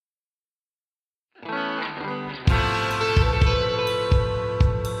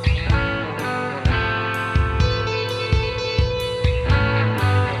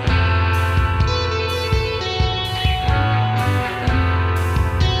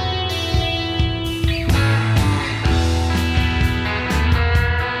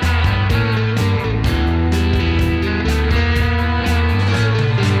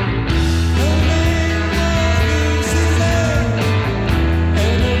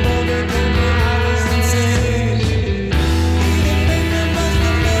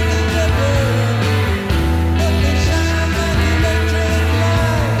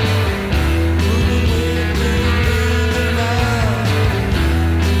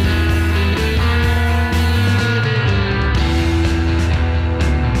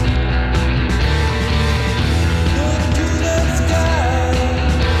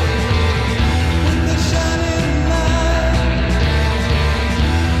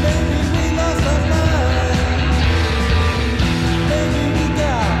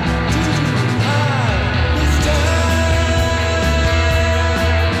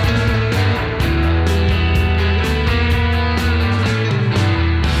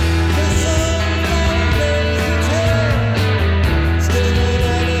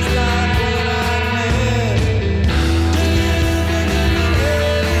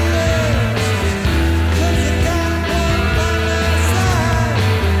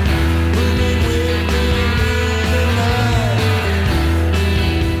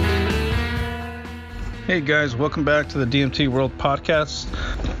Hey guys, welcome back to the DMT World Podcast.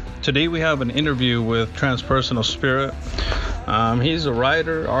 Today we have an interview with Transpersonal Spirit. He's a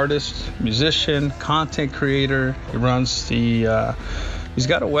writer, artist, musician, content creator. He runs he's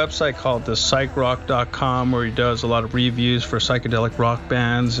got a website called thepsychrock.com where he does a lot of reviews for psychedelic rock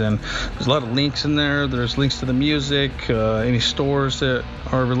bands, and there's a lot of links in there. There's links to the music, any stores that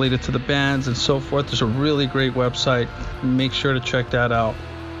are related to the bands and so forth. There's a really great website. Make sure to check that out.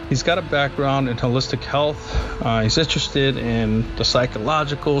 He's got a background in holistic health. He's interested in the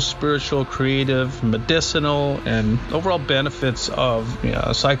psychological, spiritual, creative, medicinal, and overall benefits of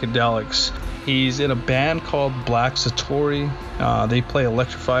psychedelics. He's in a band called Black Satori. They play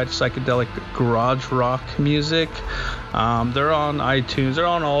electrified psychedelic garage rock music. They're on iTunes. They're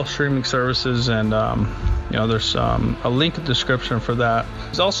on all streaming services, and there's a link in the description for that.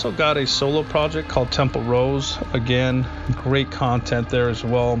 He's also got a solo project called Temple Rose. Again, great content there as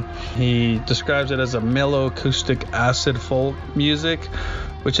well. He describes it as a mellow acoustic acid folk music,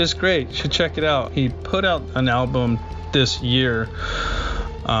 which is great. You should check it out. He put out an album this year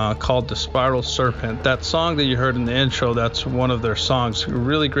called The Spiral Serpent. That song that you heard in the intro, that's one of their songs.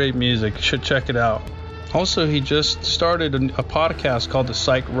 Really great music. You should check it out. Also, he just started a podcast called the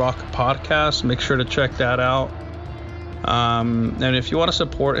Psych Rock Podcast. Make sure to check that out. And if you want to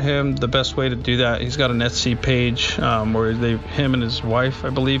support him, the best way to do that, he's got an Etsy page where him and his wife, I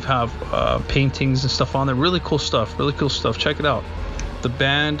believe, have paintings and stuff on there. Really cool stuff. Check it out. The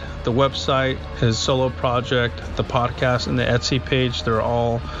band, the website, his solo project, the podcast, and the Etsy page,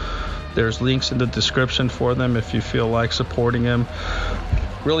 there's links in the description for them if you feel like supporting him.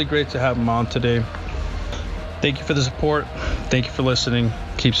 Really great to have him on today. Thank you for the support. Thank you for listening.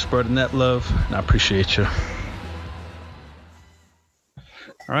 Keep spreading that love, and I appreciate you.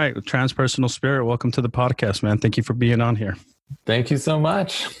 All right, Transpersonal Spirit, welcome to the podcast, man. Thank you for being on here. Thank you so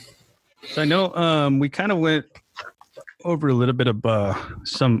much. So I know we kind of went over a little bit of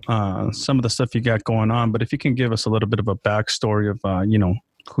some of the stuff you got going on, but if you can give us a little bit of a backstory of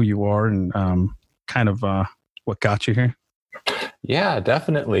who you are and kind of what got you here. Yeah,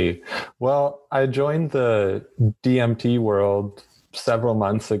 definitely. Well, I joined the DMT world several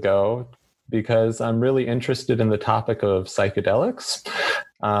months ago because I'm really interested in the topic of psychedelics,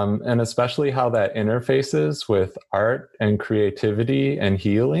 and especially how that interfaces with art and creativity and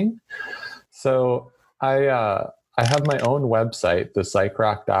healing. So I have my own website,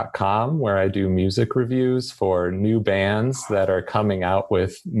 thepsychrock.com, where I do music reviews for new bands that are coming out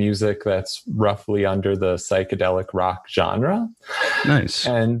with music that's roughly under the psychedelic rock genre. Nice.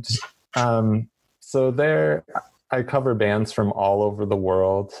 And so there I cover bands from all over the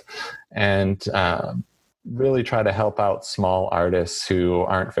world and really try to help out small artists who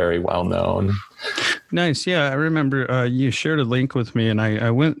aren't very well known. Nice. Yeah, I remember you shared a link with me, and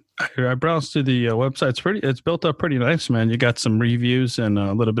I browsed through the website. It's built up pretty nice, man. You got some reviews and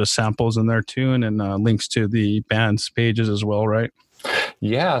a little bit of samples in there too, and links to the band's pages as well, right?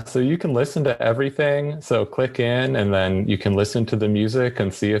 Yeah, so you can listen to everything. So click in, and then you can listen to the music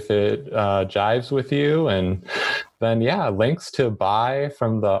and see if it jives with you. And then, links to buy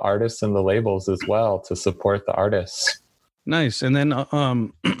from the artists and the labels as well to support the artists. Nice. And then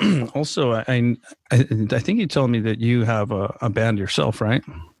also, I think you told me that you have a band yourself, right?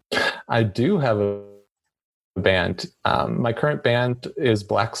 I do have a band. My current band is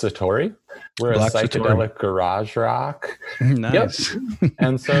Black Satori. We're Black a psychedelic Satori. Garage rock. Nice. Yep.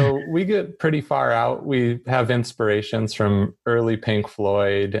 And so we get pretty far out. We have inspirations from early Pink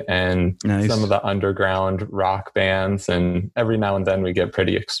Floyd and some of the underground rock bands. And every now and then we get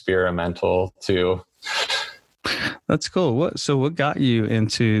pretty experimental too. That's cool. What got you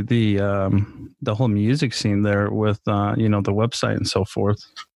into the whole music scene there with the website and so forth?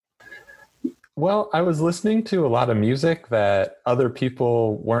 Well, I was listening to a lot of music that other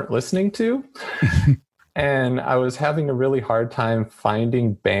people weren't listening to. And I was having a really hard time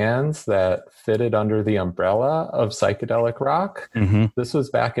finding bands that fitted under the umbrella of psychedelic rock. Mm-hmm. This was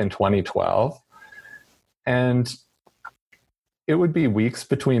back in 2012. And it would be weeks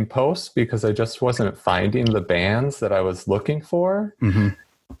between posts because I just wasn't finding the bands that I was looking for. Mm-hmm.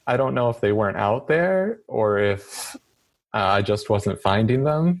 I don't know if they weren't out there or if I just wasn't finding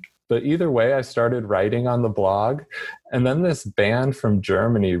them. But either way, I started writing on the blog. And then this band from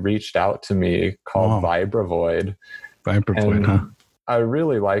Germany reached out to me called Vibravoid. Vibravoid, huh? I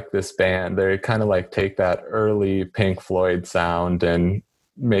really like this band. They kind of like take that early Pink Floyd sound and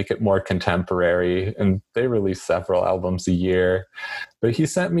make it more contemporary, and they release several albums a year. But he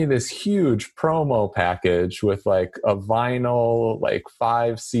sent me this huge promo package with like a vinyl, like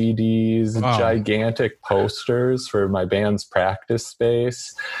 5 CDs, gigantic posters for my band's practice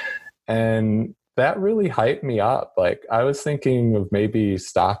space. And that really hyped me up. Like, I was thinking of maybe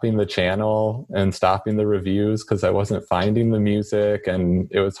stopping the channel and stopping the reviews because I wasn't finding the music and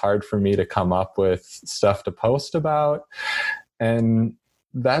it was hard for me to come up with stuff to post about. And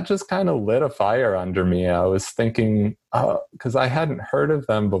that just kind of lit a fire under me. I was thinking, because I hadn't heard of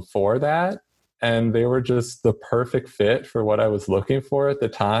them before that, and they were just the perfect fit for what I was looking for at the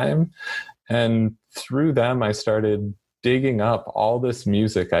time. And through them, I started digging up all this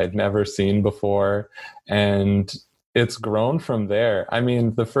music I'd never seen before. And it's grown from there. I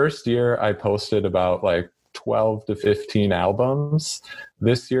mean, the first year I posted about like 12 to 15 albums.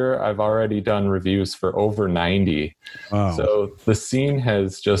 This year, I've already done reviews for over 90. Wow. So the scene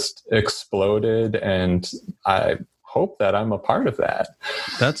has just exploded, and I hope that I'm a part of that.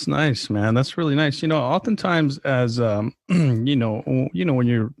 That's nice, man. That's really nice. Oftentimes as, when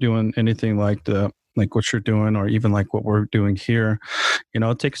you're doing anything like what you're doing, or even like what we're doing here,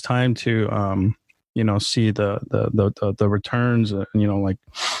 it takes time to, see the returns, like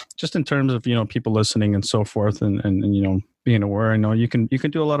just in terms of, people listening and so forth, and being aware. I know you can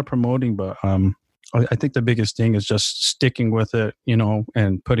do a lot of promoting, but I think the biggest thing is just sticking with it,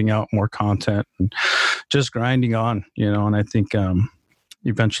 and putting out more content and just grinding on, and I think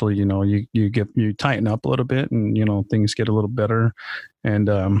eventually, you tighten up a little bit, and things get a little better, and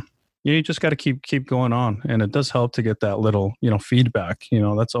you just got to keep going on. And it does help to get that little, feedback.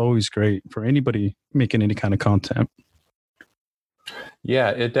 That's always great for anybody making any kind of content.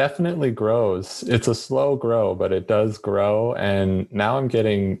 Yeah, it definitely grows. It's a slow grow, but it does grow. And now I'm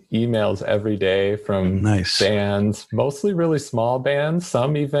getting emails every day from bands, mostly really small bands,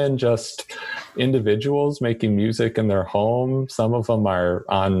 some even just individuals making music in their home. Some of them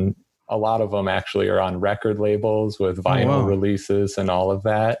a lot of them actually are on record labels with vinyl releases and all of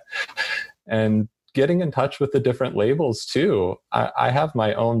that. And getting in touch with the different labels too. I have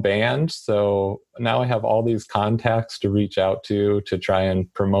my own band, so now I have all these contacts to reach out to try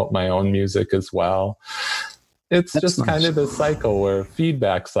and promote my own music as well. That's just nice. Kind of this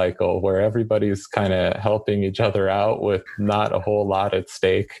feedback cycle, where everybody's kind of helping each other out with not a whole lot at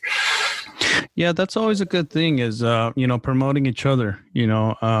stake. Yeah, that's always a good thing, is promoting each other.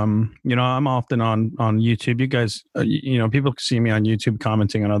 I'm often on YouTube. You guys, people see me on YouTube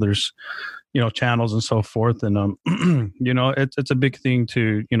commenting on others, channels and so forth. And it's a big thing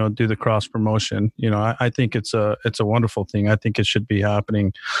to do the cross promotion. I think it's a wonderful thing. I think it should be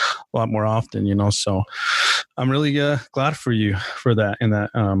happening a lot more often. So I'm really glad for you for that in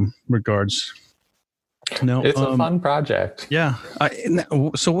that regards. No, it's a fun project. Yeah.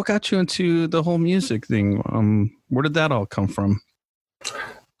 So what got you into the whole music thing? Where did that all come from?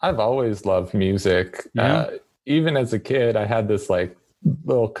 I've always loved music. Yeah. Even as a kid, I had this like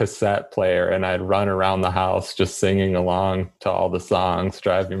little cassette player, and I'd run around the house just singing along to all the songs,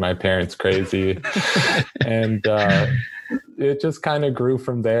 driving my parents crazy. And it just kind of grew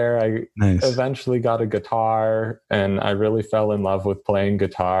from there. I eventually got a guitar, and I really fell in love with playing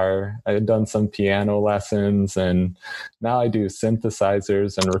guitar. I had done some piano lessons, and now I do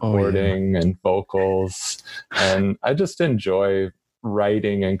synthesizers and recording and vocals. And I just enjoy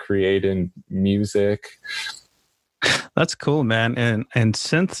writing and creating music. That's cool, man. And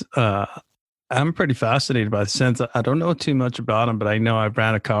synth, I'm pretty fascinated by synth. I don't know too much about them, but I know I've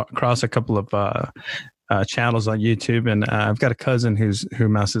ran across a couple of channels on YouTube, and I've got a cousin who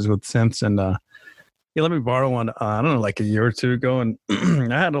messes with synths, and he let me borrow one. I don't know, like a year or two ago, and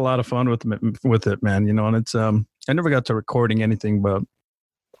I had a lot of fun with it, man. And it's I never got to recording anything, but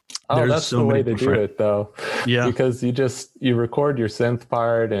that's the way to do it, though. Yeah, because you record your synth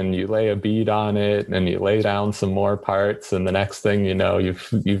part, and you lay a beat on it, and you lay down some more parts, and the next thing you know,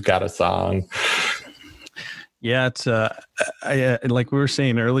 you've got a song. Yeah, it's like we were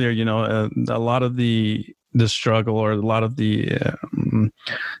saying earlier, a lot of the struggle, or a lot of the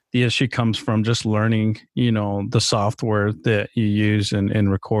issue comes from just learning, the software that you use in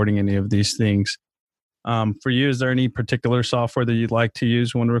recording any of these things. For you, is there any particular software that you'd like to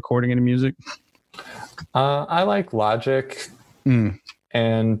use when recording any music? I like Logic and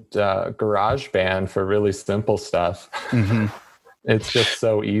GarageBand for really simple stuff. Mm-hmm. It's just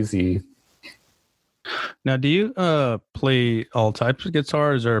so easy. Now, do you play all types of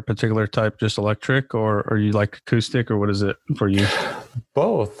guitar? Is there a particular type, just electric, or you like acoustic, or what is it for you?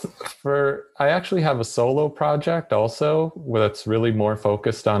 Both. I actually have a solo project also that's really more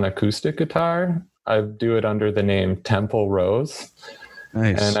focused on acoustic guitar. I do it under the name Temple Rose.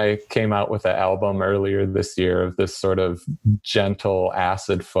 Nice. And I came out with an album earlier this year of this sort of gentle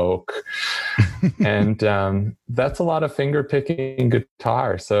acid folk. And that's a lot of finger picking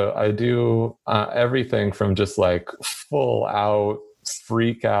guitar. So I do everything from just like full out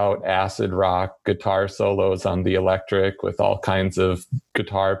freak out acid rock guitar solos on the electric with all kinds of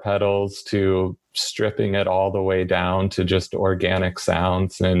guitar pedals to stripping it all the way down to just organic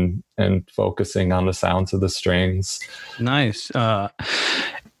sounds and focusing on the sounds of the strings. Nice.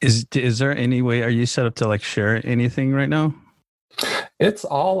 Is there any way, are you set up to like share anything right now? It's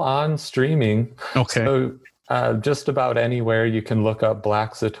all on streaming. Okay. So just about anywhere you can look up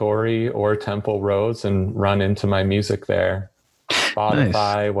Black Satori or Temple Rose and run into my music there.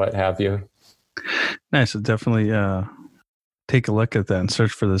 Spotify, nice. What have you. Nice. So definitely take a look at that and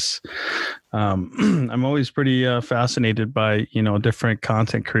search for this. I'm always pretty fascinated by, different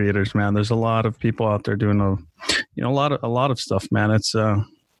content creators, man. There's a lot of people out there doing a lot of stuff, man. It's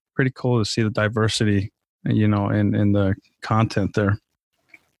pretty cool to see the diversity, in the content there.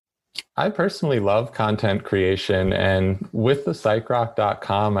 I personally love content creation, and with the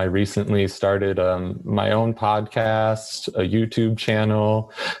psychrock.com, I recently started my own podcast, a YouTube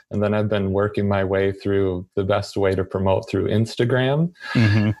channel, and then I've been working my way through the best way to promote through Instagram.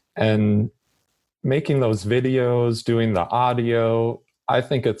 Mm-hmm. And making those videos, doing the audio, I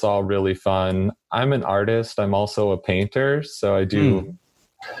think it's all really fun. I'm an artist. I'm also a painter, so I do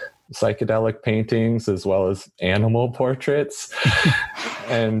psychedelic paintings as well as animal portraits.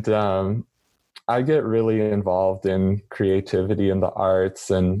 And I get really involved in creativity in the arts.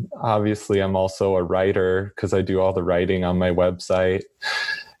 And obviously I'm also a writer because I do all the writing on my website.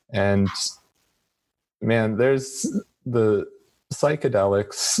 And man, there's the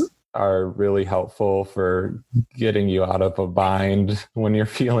psychedelics are really helpful for getting you out of a bind when you're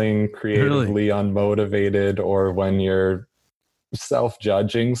feeling creatively unmotivated, or when you're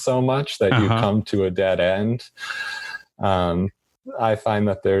self-judging so much that you come to a dead end. I find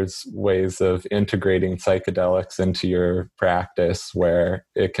that there's ways of integrating psychedelics into your practice where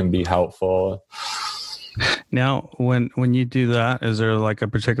it can be helpful. Now, when you do that, is there like a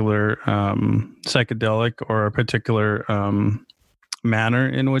particular psychedelic or a particular manner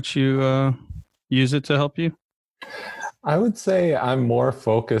in which you use it to help you? I would say I'm more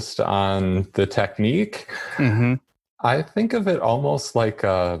focused on the technique. Mm-hmm. I think of it almost like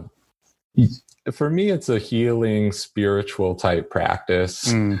for me, it's a healing spiritual type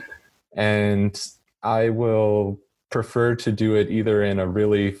practice. And I will prefer to do it either in a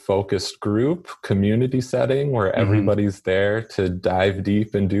really focused group community setting where everybody's there to dive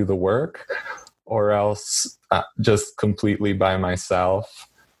deep and do the work, or else just completely by myself,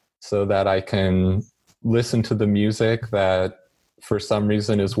 so that I can listen to the music that for some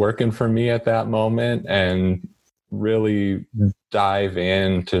reason is working for me at that moment and really dive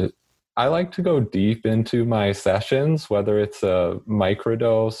into. I like to go deep into my sessions, whether it's a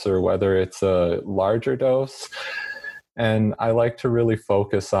microdose or whether it's a larger dose. And I like to really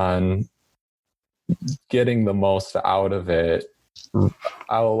focus on getting the most out of it.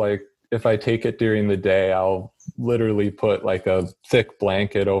 If I take it during the day, I'll literally put like a thick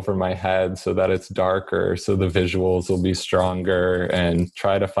blanket over my head so that it's darker, so the visuals will be stronger, and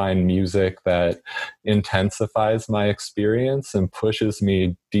try to find music that intensifies my experience and pushes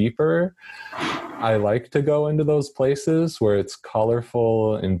me deeper. I like to go into those places where it's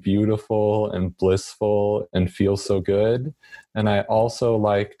colorful and beautiful and blissful and feels so good. And I also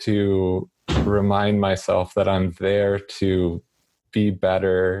like to remind myself that I'm there to be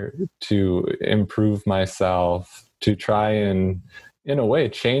better, to improve myself, to try and, in a way,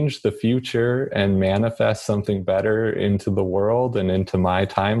 change the future and manifest something better into the world and into my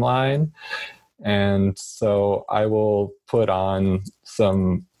timeline. And so I will put on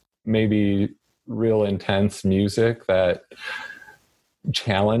some maybe real intense music that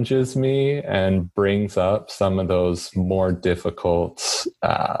challenges me and brings up some of those more difficult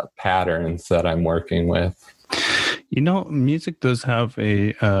patterns that I'm working with. Music does have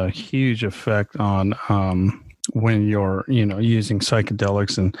a huge effect on when you're, using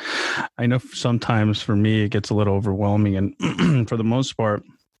psychedelics. And I know sometimes for me, it gets a little overwhelming. And for the most part,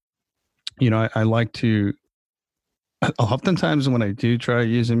 I like to, oftentimes when I do try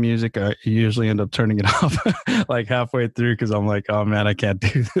using music, I usually end up turning it off like halfway through, because I'm like, oh man, I can't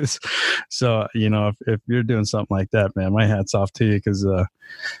do this. So, if you're doing something like that, man, my hat's off to you, because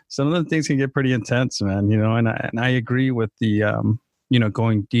some of the things can get pretty intense, man, and I agree with the,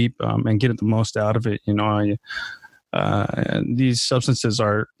 going deep and getting the most out of it. These substances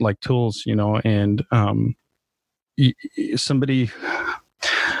are like tools, and somebody...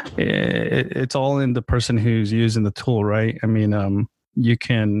 It's all in the person who's using the tool, right? I mean, you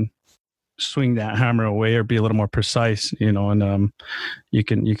can swing that hammer away or be a little more precise, and you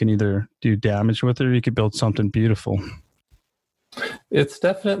can either do damage with it, or you could build something beautiful. It's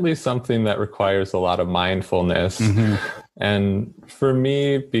definitely something that requires a lot of mindfulness. And for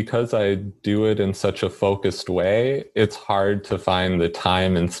me, because I do it in such a focused way, it's hard to find the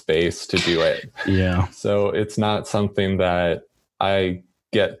time and space to do it. Yeah. So it's not something that I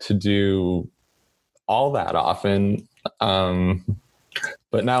get to do all that often.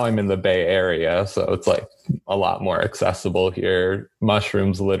 But now I'm in the Bay Area, so it's like a lot more accessible here.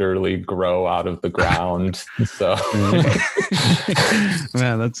 Mushrooms literally grow out of the ground. So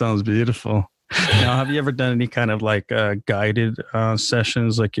man, that sounds beautiful. Now, have you ever done any kind of like guided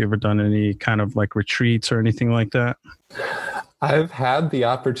sessions? Like you ever done any kind of like retreats or anything like that? I've had the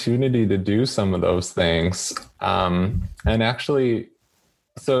opportunity to do some of those things. And actually,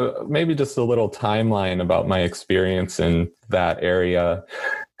 so maybe just a little timeline about my experience in that area.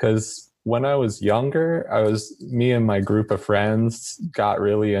 Because when I was younger, me and my group of friends got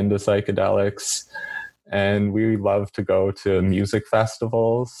really into psychedelics, and we loved to go to music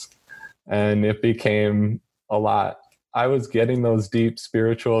festivals. And it became a lot. I was getting those deep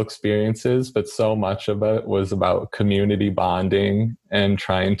spiritual experiences, but so much of it was about community bonding and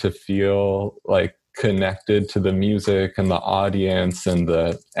trying to feel like connected to the music and the audience and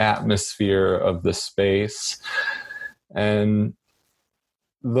the atmosphere of the space. And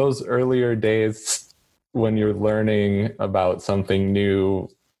those earlier days when you're learning about something new,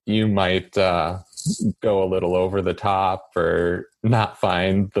 you might go a little over the top or not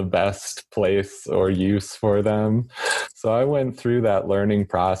find the best place or use for them. So I went through that learning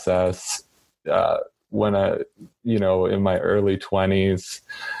process when in my early 20s.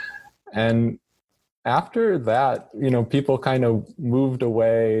 And after that, people kind of moved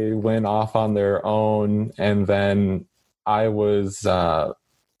away, went off on their own. And then I was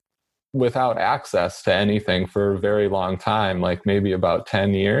without access to anything for a very long time, like maybe about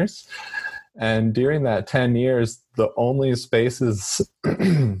 10 years. And during that 10 years, the only spaces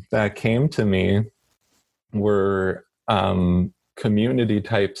that came to me were community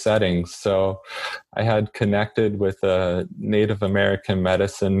type settings. So I had connected with a Native American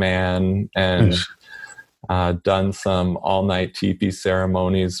medicine man and done some all-night teepee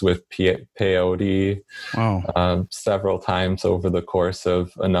ceremonies with peyote several times over the course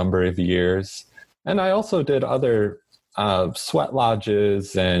of a number of years. And I also did other sweat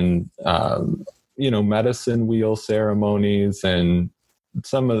lodges and medicine wheel ceremonies and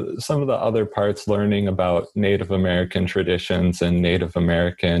some of the other parts, learning about Native American traditions and Native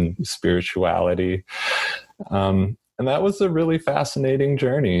American spirituality. And that was a really fascinating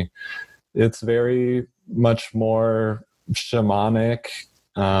journey. It's very much more shamanic.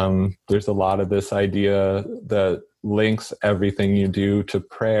 There's a lot of this idea that links everything you do to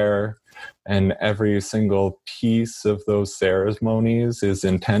prayer, and every single piece of those ceremonies is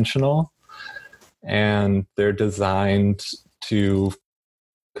intentional, and they're designed to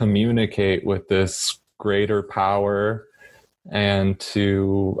communicate with this greater power and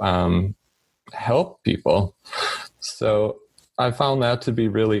to help people. So I found that to be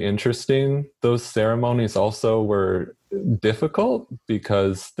really interesting. Those ceremonies also were difficult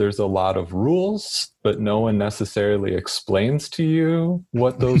because there's a lot of rules, but no one necessarily explains to you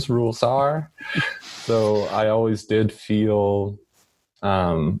what those rules are. So I always did feel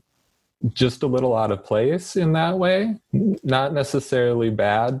just a little out of place in that way. Not necessarily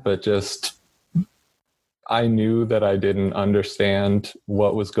bad, but just I knew that I didn't understand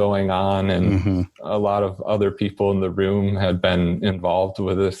what was going on, and a lot of other people in the room had been involved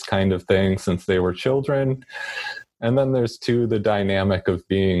with this kind of thing since they were children. And then there's the dynamic of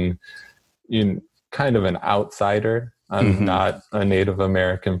being kind of an outsider. I'm not a Native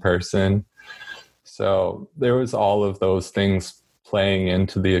American person. So there was all of those things playing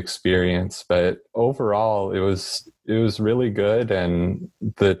into the experience, but overall it was really good. And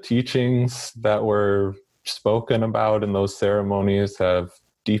the teachings that were spoken about in those ceremonies have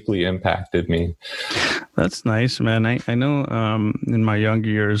deeply impacted me. That's nice, man. I know in my younger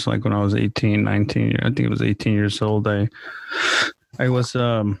years, like when I was 18, 19, I think it was 18 years old, I was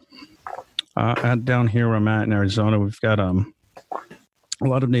down here where I'm at in Arizona. We've got a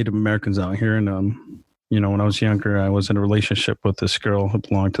lot of Native Americans out here, and when I was younger, I was in a relationship with this girl who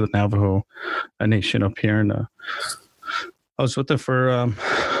belonged to the Navajo nation up here, and I was with her for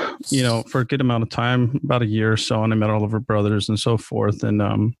for a good amount of time, about a year or so, and I met all of her brothers and so forth.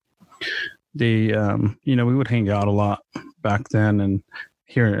 And we would hang out a lot back then and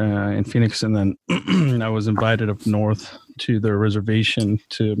here in Phoenix. And then I was invited up north to their reservation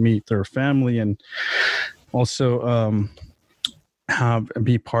to meet their family and also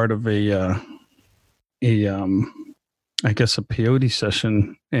be part of a peyote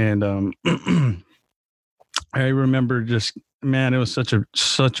session. And I remember just man, it was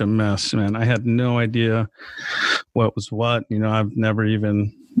such a mess, man. I had no idea what was what. I've never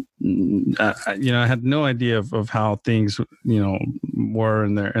even, I had no idea of how things, were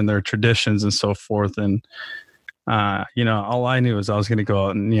in their traditions and so forth. And, all I knew was I was going to go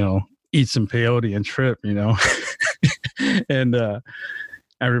out and, eat some peyote and trip, and,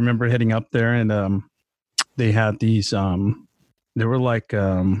 I remember heading up there and, they had these, they were like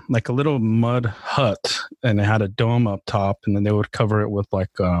a little mud hut, and it had a dome up top, and then they would cover it with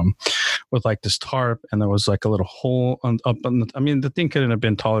this tarp, and there was like a little hole the thing couldn't have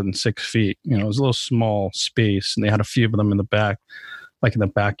been taller than 6 feet. It was a little small space, and they had a few of them in the back, like in the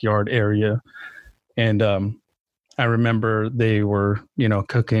backyard area. And I remember they were,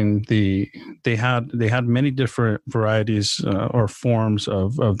 cooking they had many different varieties or forms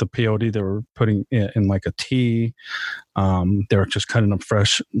of the peyote. They were putting in like a tea. They were just cutting them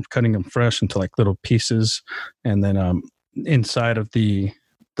fresh into like little pieces. And then inside of the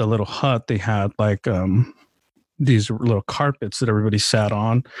little hut, they had like these little carpets that everybody sat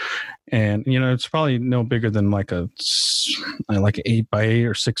on. And, it's probably no bigger than like an 8x8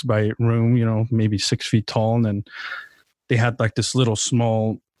 or 6x8 room, maybe 6 feet tall. And then they had like this little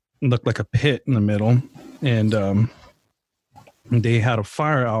small, looked like a pit in the middle. And they had a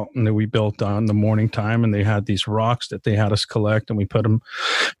fire out and that we built on the morning time. And they had these rocks that they had us collect, and we put them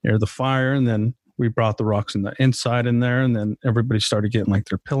near the fire. And then we brought the rocks in the inside in there. And then everybody started getting like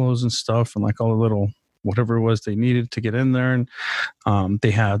their pillows and stuff and like all the little whatever it was they needed to get in there. And they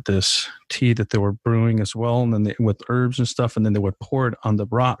had this tea that they were brewing as well, and then with herbs and stuff, and then they would pour it on the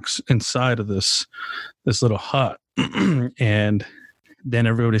rocks inside of this little hut. And then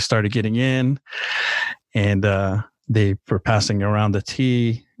everybody started getting in, and they were passing around the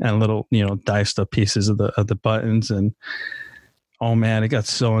tea and little diced up pieces of the buttons. And oh man, it got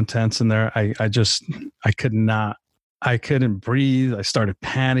so intense in there. I couldn't breathe. I started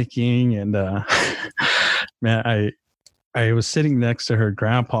panicking, and man, I was sitting next to her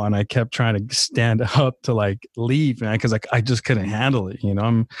grandpa, and I kept trying to stand up to like leave, man, because like I just couldn't handle it.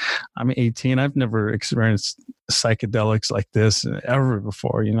 I'm 18. I've never experienced psychedelics like this ever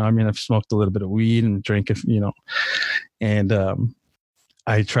before. I've smoked a little bit of weed and drank it, and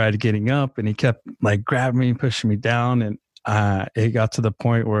I tried getting up, and he kept like grabbing me, pushing me down, and it got to the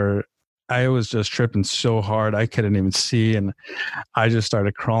point where I was just tripping so hard I couldn't even see, and I just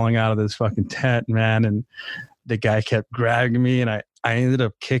started crawling out of this fucking tent, man. And the guy kept grabbing me, and I ended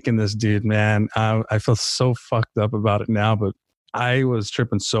up kicking this dude, man. I feel so fucked up about it now, but I was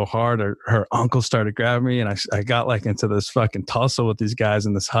tripping so hard. Her uncle started grabbing me, and I got like into this fucking tussle with these guys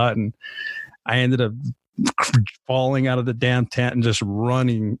in this hut, and I ended up falling out of the damn tent and just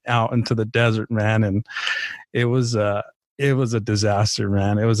running out into the desert, man. And it was a disaster,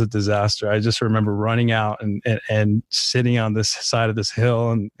 man. It was a disaster. I just remember running out and sitting on this side of this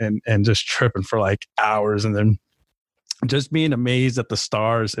hill and just tripping for like hours, and then just being amazed at the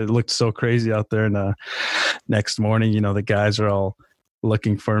stars. It looked so crazy out there. And next morning, the guys are all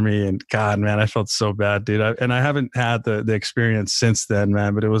looking for me, and God, man, I felt so bad, dude. I haven't had the experience since then,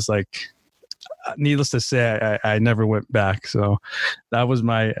 man, but it was like, needless to say, I never went back. So that was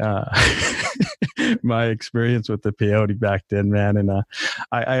my my experience with the peyote back then, man. And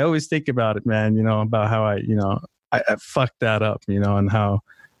I always think about it, man, about how I fucked that up, and how,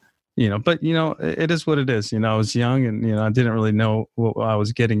 but it is what it is. I was young, and I didn't really know what I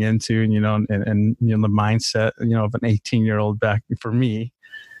was getting into, and the mindset, of an 18-year-old back for me.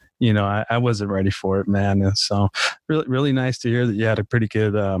 I wasn't ready for it, man. And so really, really nice to hear that you had a pretty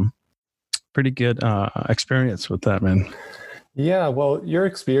good experience with that, man. Yeah, well, your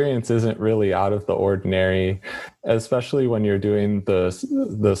experience isn't really out of the ordinary, especially when you're doing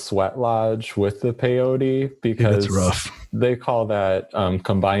the sweat lodge with the peyote, because that's rough. They call that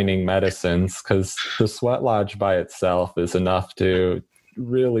combining medicines, because the sweat lodge by itself is enough to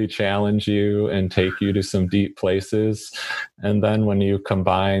really challenge you and take you to some deep places. And then when you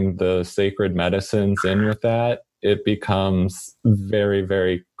combine the sacred medicines in with that, it becomes very,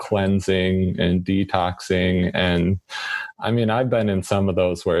 very cleansing and detoxing. And I've been in some of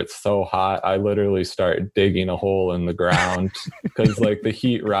those where it's so hot, I literally start digging a hole in the ground because like the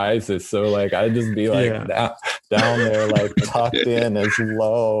heat rises. So like I just be like down there, like tucked in as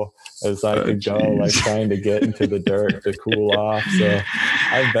low as I could go, like trying to get into the dirt to cool off. So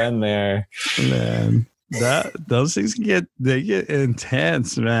I've been there, man. Those things get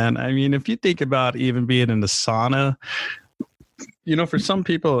intense, man. If you think about even being in the sauna, for some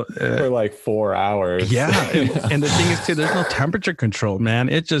people for like 4 hours. Yeah. And the thing is too, there's no temperature control, man.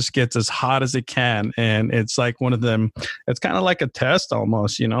 It just gets as hot as it can. And it's like one of them, it's kind of like a test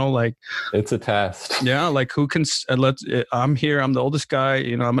almost, like it's a test. Yeah. Like who can, I'm here, I'm the oldest guy,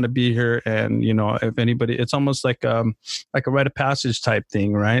 I'm going to be here. And, if anybody, it's almost like a rite of passage type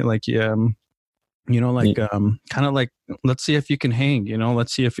thing, right? Like, kind of like, let's see if you can hang,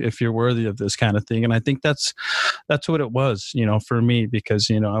 let's see if you're worthy of this kind of thing. And I think that's what it was, for me, because,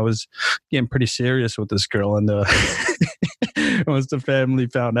 I was getting pretty serious with this girl, and once the family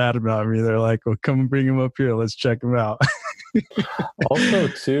found out about me, they're like, well, come and bring him up here. Let's check him out. Also,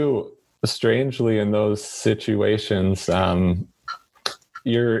 too, strangely, in those situations,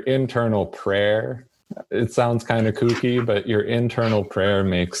 your internal prayer, it sounds kind of kooky, but your internal prayer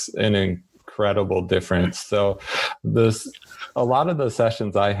makes an incredible difference. So a lot of the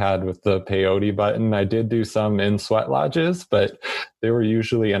sessions I had with the peyote button, I did do some in sweat lodges, but they were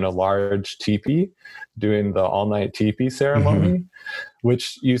usually in a large teepee doing the all-night teepee ceremony,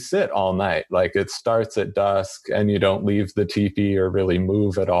 which you sit all night. Like it starts at dusk and you don't leave the teepee or really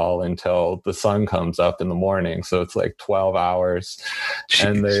move at all until the sun comes up in the morning. So it's like 12 hours. Jeez.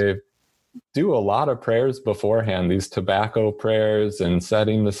 And they do a lot of prayers beforehand, these tobacco prayers and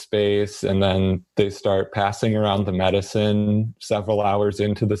setting the space. And then they start passing around the medicine several hours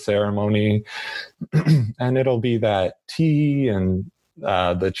into the ceremony. And it'll be that tea and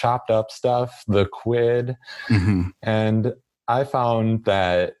the chopped up stuff, the quid. And I found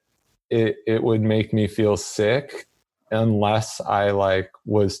that it would make me feel sick unless I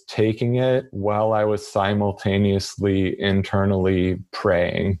was taking it while I was simultaneously internally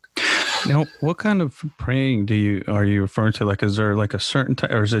praying. Now, what kind of praying are you referring to? Like, is there like a certain type,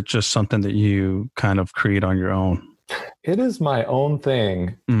 or is it just something that you kind of create on your own? It is my own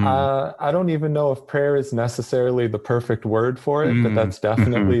thing. I don't even know if prayer is necessarily the perfect word for it, but that's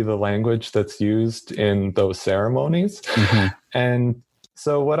definitely the language that's used in those ceremonies. And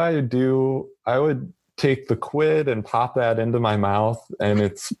so what I would do, I would take the quid and pop that into my mouth, and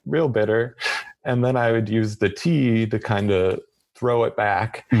it's real bitter. And then I would use the tea to kind of throw it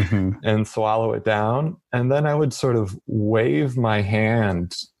back and swallow it down. And then I would sort of wave my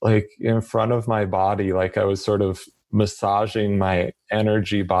hand like in front of my body, like I was sort of massaging my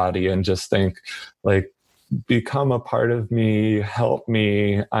energy body, and just think like, become a part of me, help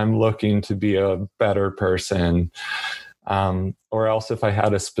me. I'm looking to be a better person. Or else if I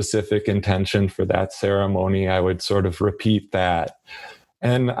had a specific intention for that ceremony, I would sort of repeat that.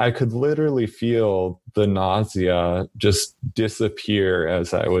 And I could literally feel the nausea just disappear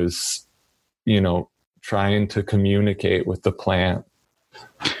as I was, trying to communicate with the plant.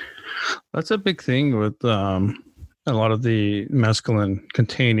 That's a big thing with a lot of the mescaline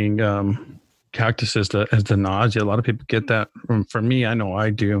containing cactuses, as the nausea. A lot of people get that. For me, I know I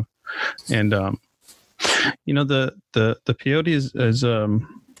do. And, the peyote is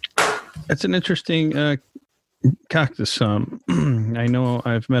it's an interesting cactus. I know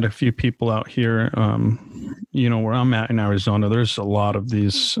I've met a few people out here, where I'm at in Arizona. There's a lot of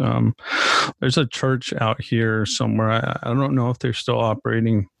these. There's a church out here somewhere. I don't know if they're still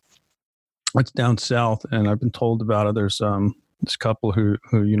operating. It's down south, and I've been told about it. There's this couple who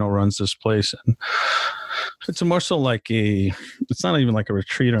runs this place, and it's more so like it's not even like a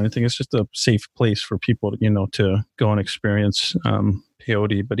retreat or anything. It's just a safe place for people to go and experience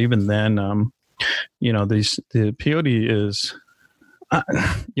peyote. But even then, the peyote is, a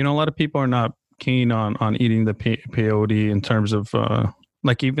lot of people are not keen on eating the peyote in terms of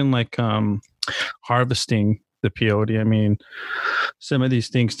harvesting the peyote. I mean, some of these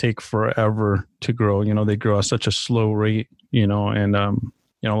things take forever to grow. They grow at such a slow rate, and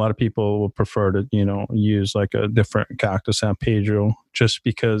a lot of people will prefer to, use like a different cactus, San Pedro, just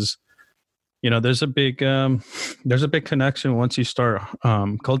because, there's a big connection once you start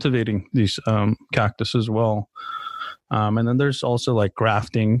cultivating these cactus as well. And then there's also like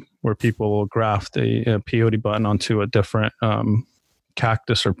grafting, where people will graft a peyote button onto a different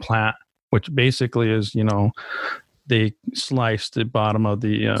cactus or plant, which basically is, they slice the bottom of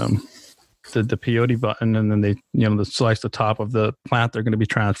the peyote button, and then they slice the top of the plant they're going to be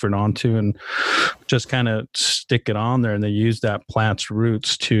transferred onto, and just kind of stick it on there. And they use that plant's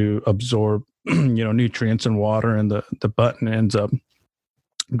roots to absorb nutrients and water, and the button ends up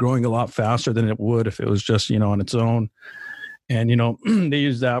growing a lot faster than it would if it was just on its own. And they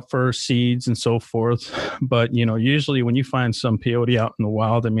use that for seeds and so forth. But usually when you find some peyote out in the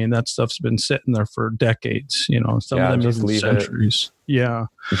wild, I mean, that stuff's been sitting there for decades. Some of them even centuries. Yeah,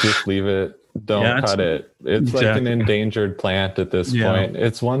 just leave it. Don't cut it. It's like an endangered plant at this point.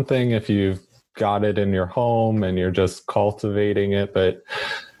 It's one thing if you've got it in your home and you're just cultivating it. But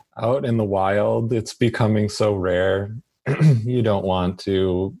out in the wild, it's becoming so rare. You don't want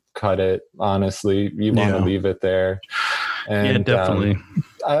to cut it, honestly. You want to leave it there. And definitely.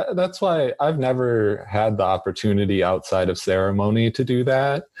 That's why I've never had the opportunity outside of ceremony to do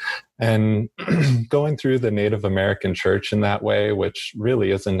that. And going through the Native American church in that way, which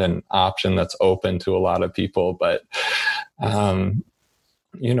really isn't an option that's open to a lot of people, but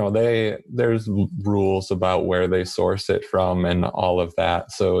there's rules about where they source it from and all of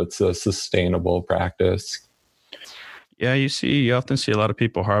that. So it's a sustainable practice. Yeah, you often see a lot of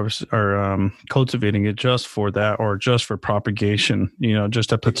people harvest or cultivating it just for that, or just for propagation, just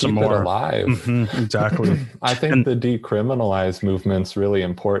to put some more it alive. Mm-hmm, exactly. I think the decriminalized movement's really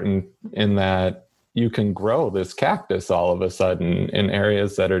important in that you can grow this cactus all of a sudden in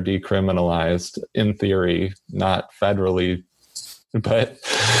areas that are decriminalized, in theory, not federally, but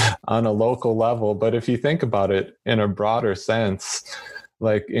on a local level. But if you think about it in a broader sense,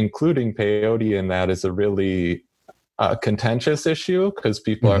 like including peyote in that is a really contentious issue, because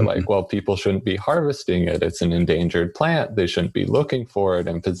people are like, well, people shouldn't be harvesting it. It's an endangered plant. They shouldn't be looking for it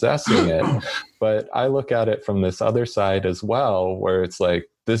and possessing it. But I look at it from this other side as well, where it's like,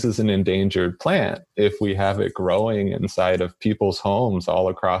 this is an endangered plant. If we have it growing inside of people's homes all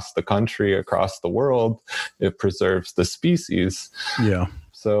across the country, across the world, it preserves the species. Yeah.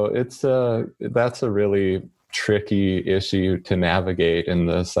 So that's a really tricky issue to navigate in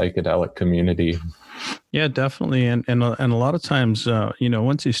the psychedelic community. Yeah, definitely. And a lot of times,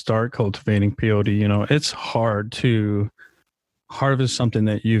 once you start cultivating peyote, it's hard to harvest something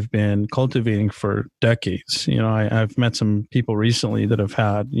that you've been cultivating for decades. I've met some people recently that have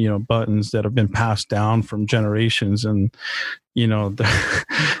had, buttons that have been passed down from generations, and,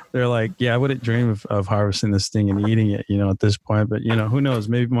 they're like, yeah, I wouldn't dream of harvesting this thing and eating it, at this point, but, who knows,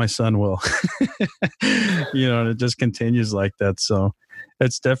 maybe my son will, and it just continues like that. So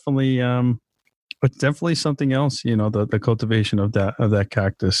it's definitely, something else, the cultivation of that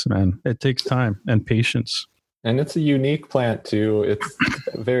cactus, man. It takes time and patience. And it's a unique plant too.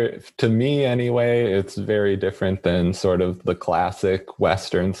 It's to me anyway, it's very different than sort of the classic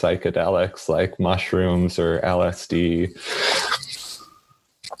Western psychedelics like mushrooms or LSD.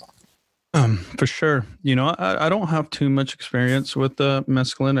 For sure. I don't have too much experience with the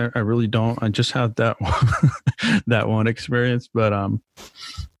mescaline. I really don't. I just have that one experience, but,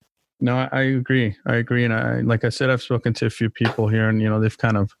 no, I agree. And like I said, I've spoken to a few people here, and, they've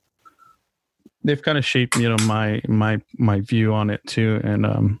kind of shaped, my view on it too.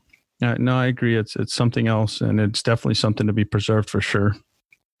 And, no, I agree. It's something else, and it's definitely something to be preserved for sure.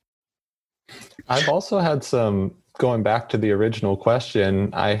 I've also had going back to the original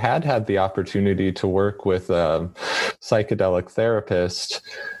question, I had the opportunity to work with a psychedelic therapist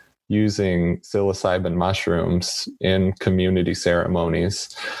using psilocybin mushrooms in community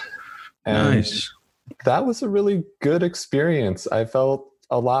ceremonies. And nice. That was a really good experience. I felt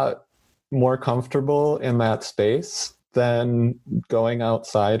a lot more comfortable in that space than going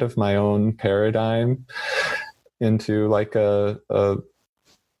outside of my own paradigm into like a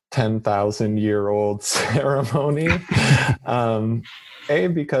 10,000-year-old ceremony.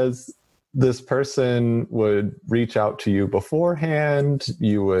 Because this person would reach out to you beforehand.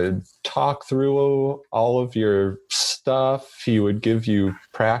 You would talk through all of your stuff. He would give you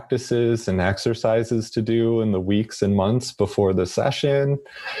practices and exercises to do in the weeks and months before the session.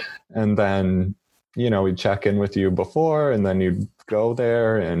 And then, we'd check in with you before, and then you'd go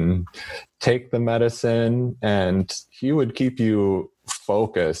there and take the medicine, and he would keep you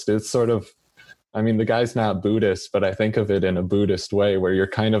focused. It's sort of, the guy's not Buddhist, but I think of it in a Buddhist way where you're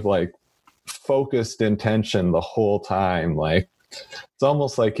kind of like focused intention the whole time. Like, it's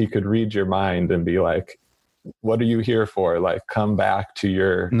almost like he could read your mind and be like, what are you here for? Like, come back to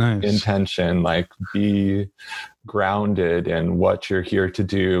your intention, like be grounded in what you're here to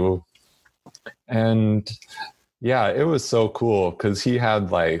do. And yeah, it was so cool because he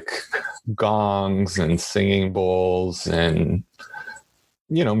had like gongs and singing bowls and,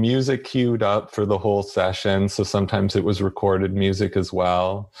 music queued up for the whole session. So sometimes it was recorded music as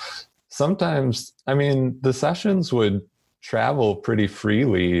well. Sometimes, the sessions would travel pretty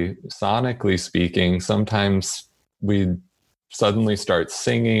freely, sonically speaking. Sometimes we'd suddenly start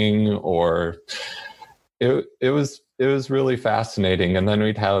singing, or it was really fascinating. And then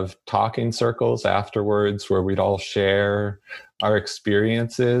we'd have talking circles afterwards where we'd all share our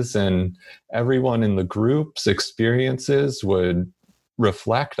experiences, and everyone in the group's experiences would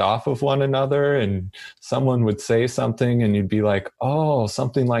reflect off of one another, and someone would say something and you'd be like, oh,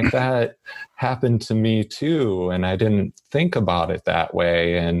 something like that happened to me too, and I didn't think about it that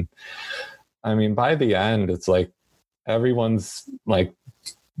way. And I mean, by the end, it's like everyone's like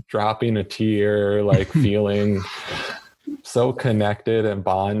dropping a tear, like feeling so connected and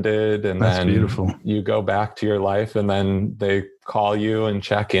bonded. And That's then beautiful. you go back to your life, and then they call you and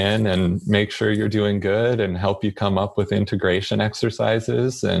check in and make sure you're doing good and help you come up with integration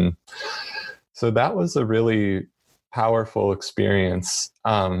exercises. And so that was a really powerful experience.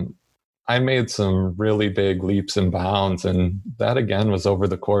 I made some really big leaps and bounds, and that again was over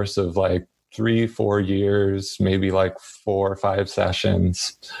the course of like 3-4 years, maybe like 4 or 5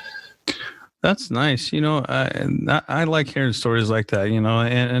 sessions. That's nice. I like hearing stories like that,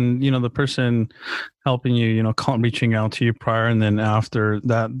 and the person helping you, reaching out to you prior and then after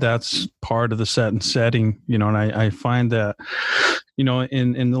that's part of the setting, and I find that,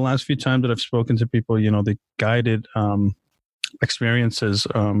 in the last few times that I've spoken to people, the guided, experiences,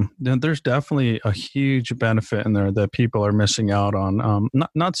 then there's definitely a huge benefit in there that people are missing out on.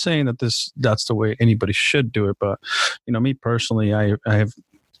 Not saying that that's the way anybody should do it, but, me personally, I have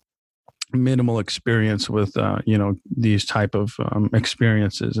minimal experience with these type of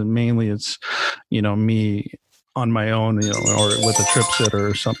experiences, and mainly it's me on my own, or with a trip sitter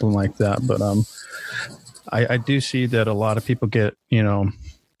or something like that. But I do see that a lot of people get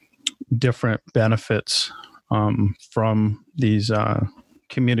different benefits from these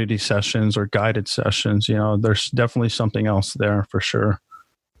community sessions or guided sessions. There's definitely something else there for sure.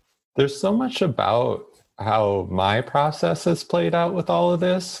 There's so much about how my process has played out with all of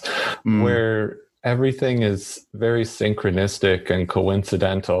this, where everything is very synchronistic and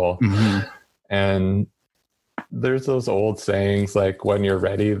coincidental. And there's those old sayings like, when you're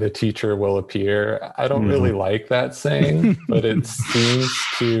ready, the teacher will appear. I don't really like that saying, but it seems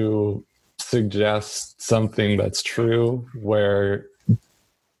to suggest something that's true, where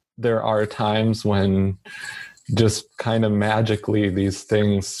there are times when just kind of magically these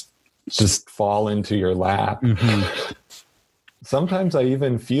things just fall into your lap. Sometimes I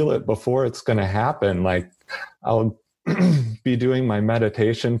even feel it before it's going to happen. Like I'll be doing my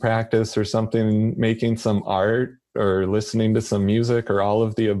meditation practice or something, making some art or listening to some music or all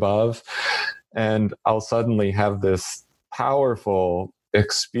of the above, and I'll suddenly have this powerful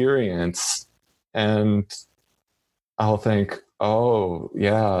experience, and I'll think, oh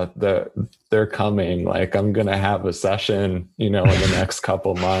yeah, they're coming. Like I'm going to have a session, in the next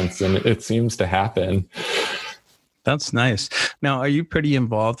couple months. And it seems to happen. That's nice. Now, are you pretty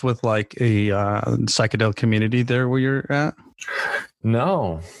involved with like a psychedelic community there where you're at?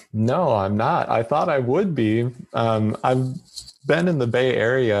 No, I'm not. I thought I would be. I've been in the Bay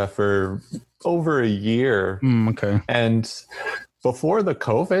Area for over a year. Okay. And before the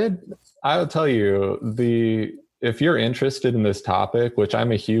COVID, I'll tell you, if you're interested in this topic, which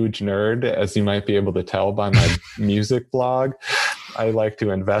I'm a huge nerd, as you might be able to tell by my music blog, I like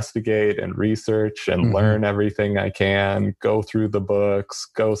to investigate and research and learn everything I can, go through the books,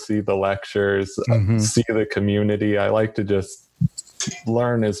 go see the lectures, see the community. I like to just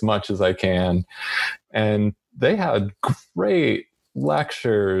learn as much as I can. And they had great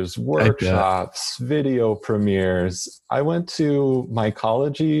lectures, workshops, video premieres. I went to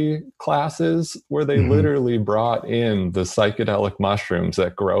mycology classes where they literally brought in the psychedelic mushrooms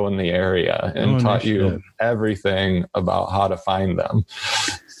that grow in the area and taught you everything about how to find them.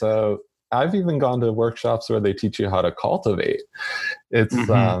 So I've even gone to workshops where they teach you how to cultivate. It's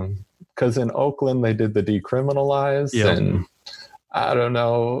because in Oakland they did the decriminalize, and I don't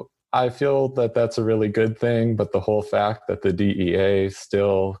know, I feel that that's a really good thing, but the whole fact that the DEA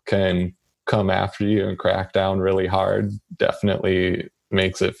still can come after you and crack down really hard definitely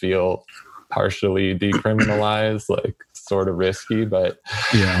makes it feel partially decriminalized, like sort of risky. But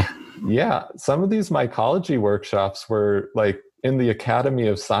yeah, some of these mycology workshops were like in the Academy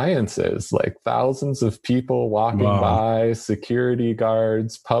of Sciences, like thousands of people walking by, security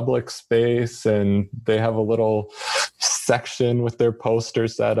guards, public space, and they have a little section with their poster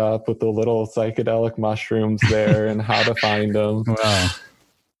set up with the little psychedelic mushrooms there and how to find them. Wow.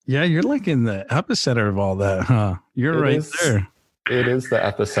 Yeah, you're like in the epicenter of all that, huh? You're right there. It is the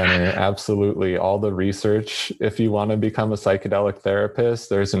epicenter, absolutely. All the research. If you want to become a psychedelic therapist,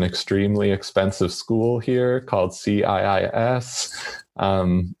 there's an extremely expensive school here called CIIS,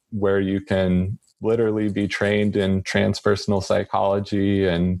 where you can literally be trained in transpersonal psychology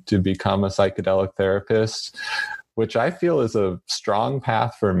and to become a psychedelic therapist, which I feel is a strong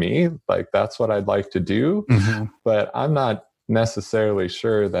path for me. Like that's what I'd like to do, but I'm not necessarily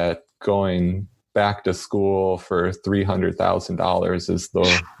sure that going back to school for $300,000 is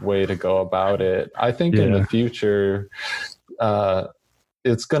the way to go about it. I think in the future,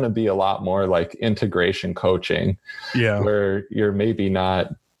 it's going to be a lot more like integration coaching, where you're maybe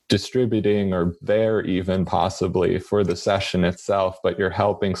not distributing or there even possibly for the session itself, but you're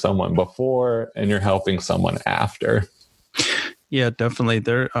helping someone before and you're helping someone after. Yeah, definitely.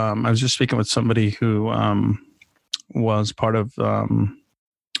 I was just speaking with somebody who was part of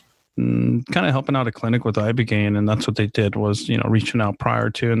kind of helping out a clinic with Ibogaine, and that's what they did was, reaching out prior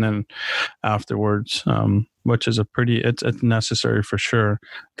to and then afterwards, which is it's necessary for sure.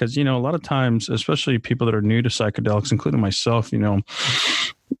 Because, a lot of times, especially people that are new to psychedelics, including myself,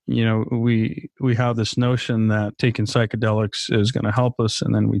 we have this notion that taking psychedelics is going to help us,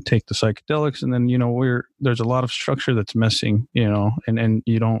 and then we take the psychedelics, and then there's a lot of structure that's missing, and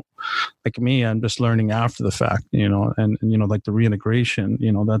you don't, like me, I'm just learning after the fact, and like the reintegration,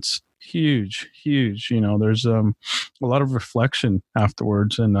 that's huge. There's a lot of reflection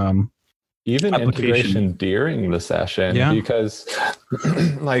afterwards, and even integration during the session, because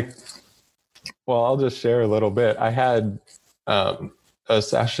I'll just share a little bit. I had a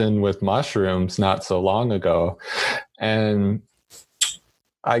session with mushrooms not so long ago, and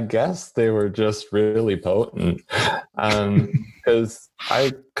I guess they were just really potent, because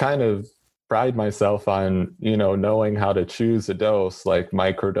I kind of pride myself on, knowing how to choose a dose, like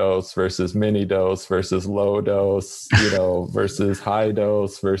microdose versus mini dose versus low dose, versus high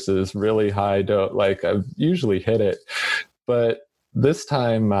dose versus really high dose. Like, I've usually hit it, but this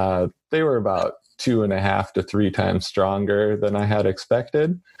time they were about 2.5 to 3 times stronger than I had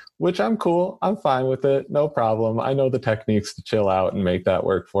expected, which I'm cool. I'm fine with it. No problem. I know the techniques to chill out and make that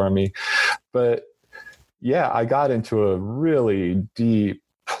work for me. But yeah, I got into a really deep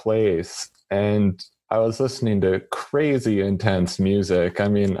place, and I was listening to crazy intense music. I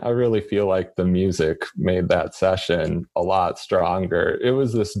mean, I really feel like the music made that session a lot stronger. It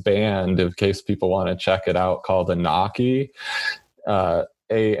was this band, in case people want to check it out, called Anunnaki. Anunnaki.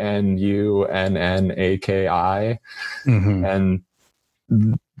 Mm-hmm. And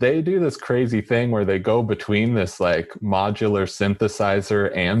they do this crazy thing where they go between this like modular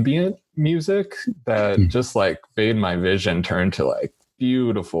synthesizer ambient music that just like made my vision turn to like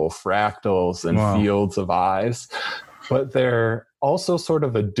beautiful fractals and fields of eyes. But they're also sort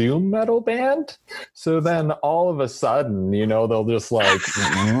of a doom metal band. So then all of a sudden, they'll just like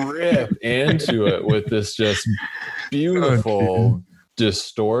rip into it with this just beautiful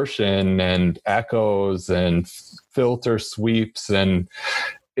distortion and echoes and filter sweeps, and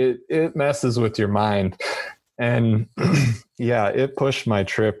it messes with your mind. And yeah, it pushed my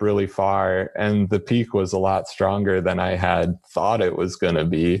trip really far, and the peak was a lot stronger than I had thought it was going to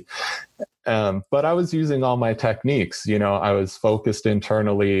be. But I was using all my techniques. I was focused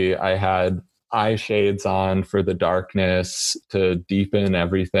internally. I had eye shades on for the darkness to deepen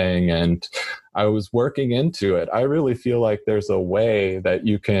everything, and I was working into it. I really feel like there's a way that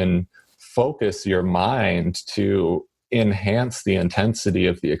you can focus your mind to enhance the intensity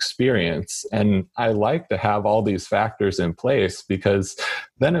of the experience. And I like to have all these factors in place, because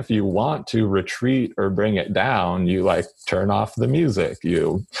then if you want to retreat or bring it down, you like turn off the music,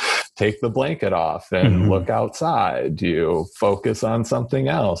 you take the blanket off and look outside, you focus on something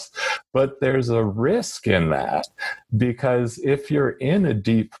else. But there's a risk in that, because if you're in a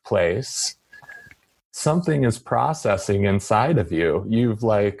deep place, something is processing inside of you. You've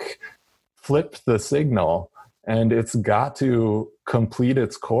like flipped the signal, and it's got to complete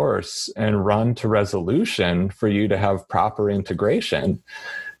its course and run to resolution for you to have proper integration.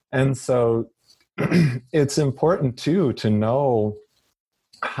 And so it's important too to know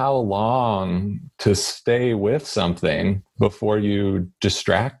how long to stay with something before you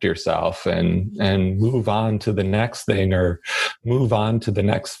distract yourself and move on to the next thing or move on to the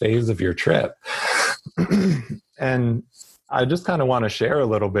next phase of your trip. And I just kind of want to share a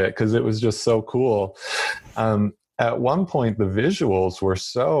little bit because it was just so cool. At one point, the visuals were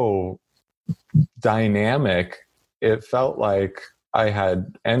so dynamic, it felt like I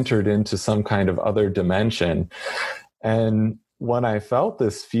had entered into some kind of other dimension. And when I felt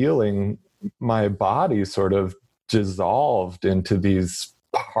this feeling, my body sort of dissolved into these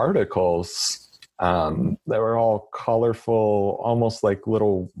particles that were all colorful, almost like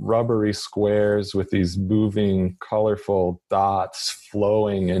little rubbery squares with these moving, colorful dots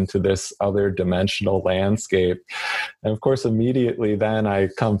flowing into this other dimensional landscape. And of course, immediately then I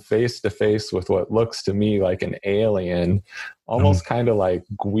come face to face with what looks to me like an alien, almost kind of like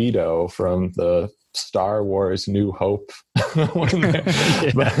Guido from the Star Wars New Hope.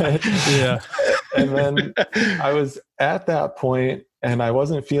 Yeah. And then I was at that point and I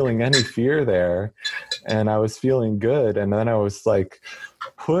wasn't feeling any fear there, and I was feeling good. And then I was like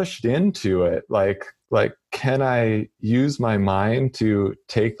pushed into it. Like, can I use my mind to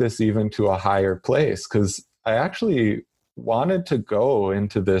take this even to a higher place? Because I actually wanted to go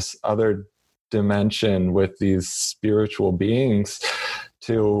into this other dimension with these spiritual beings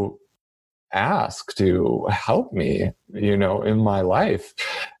to ask to help me, in my life.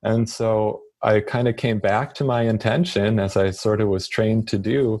 And so I kind of came back to my intention, as I sort of was trained to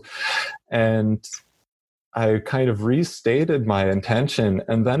do. And I kind of restated my intention.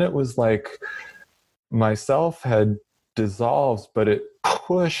 And then it was like myself had dissolved, but it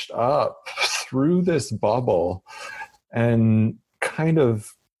pushed up through this bubble and kind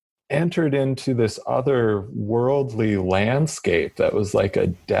of entered into this other worldly landscape that was like a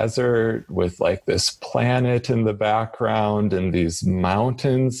desert with like this planet in the background and these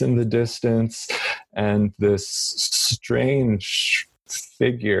mountains in the distance and this strange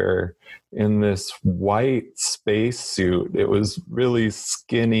figure in this white spacesuit. It was really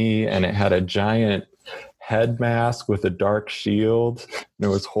skinny and it had a giant head mask with a dark shield, and it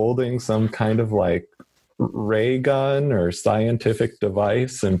was holding some kind of like ray gun or scientific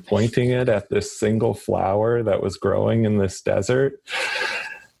device and pointing it at this single flower that was growing in this desert.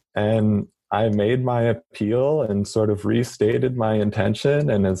 And I made my appeal and sort of restated my intention.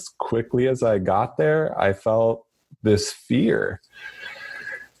 And as quickly as I got there, I felt this fear.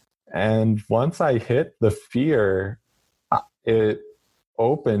 And once I hit the fear, it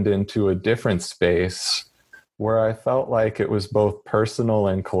opened into a different space where I felt like it was both personal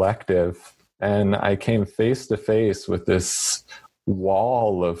and collective. And I came face to face with this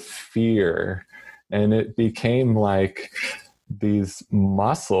wall of fear. And it became like these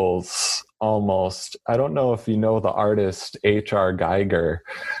muscles almost. I don't know if you know the artist H.R. Geiger,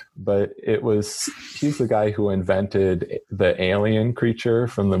 but he's the guy who invented the alien creature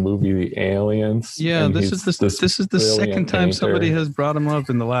from the movie The Aliens. Yeah, this is the second time somebody has brought him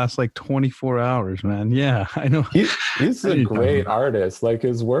up in the last like 24 hours, man. Yeah, I know. He's a great artist. Like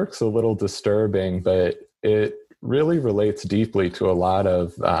his work's a little disturbing, but it really relates deeply to a lot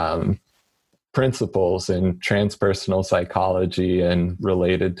of principles in transpersonal psychology and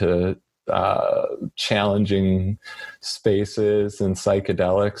related to challenging spaces and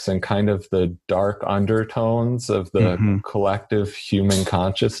psychedelics and kind of the dark undertones of the collective human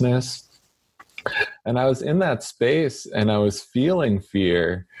consciousness. And I was in that space and I was feeling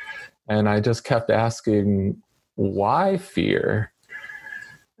fear, and I just kept asking, why fear?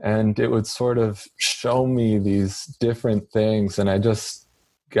 And it would sort of show me these different things, and I just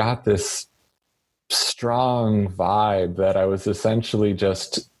got this strong vibe that I was essentially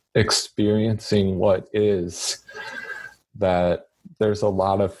just experiencing what is, that there's a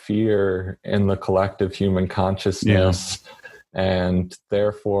lot of fear in the collective human consciousness. Yeah. And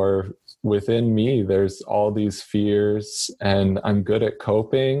therefore within me there's all these fears, and I'm good at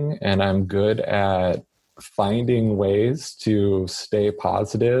coping and I'm good at finding ways to stay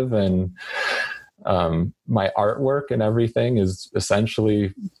positive. And my artwork and everything is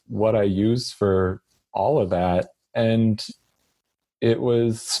essentially what I use for all of that. And it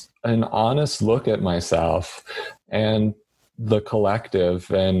was an honest look at myself and the collective.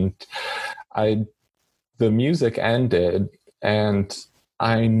 And the music ended, and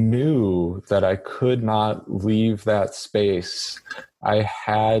I knew that I could not leave that space. I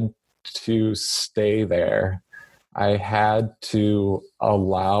had to stay there. I had to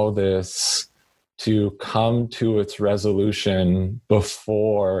allow this to come to its resolution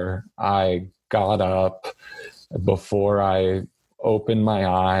before I got up, before I opened my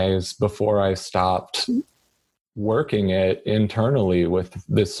eyes, before I stopped working it internally with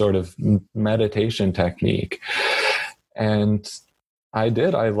this sort of meditation technique. And I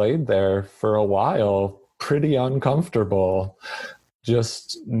laid there for a while, pretty uncomfortable,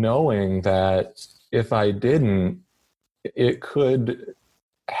 just knowing that if I didn't, it could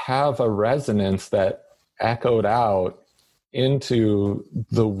have a resonance that echoed out into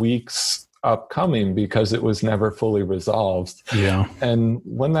the weeks upcoming, because it was never fully resolved. Yeah. And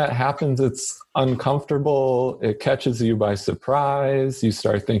when that happens, it's uncomfortable. It catches you by surprise. You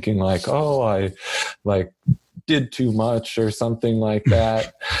start thinking like, oh, I did too much or something like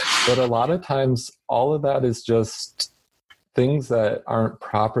that. But a lot of times all of that is just things that aren't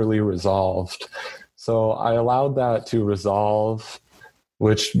properly resolved. So I allowed that to resolve,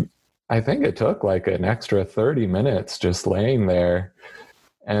 which I think it took like an extra 30 minutes just laying there.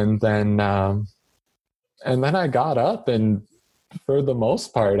 And then I got up, and for the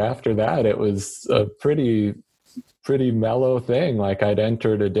most part after that, it was a pretty mellow thing. Like I'd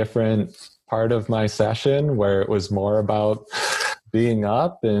entered a different part of my session where it was more about being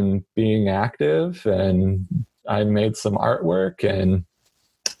up and being active, and I made some artwork. And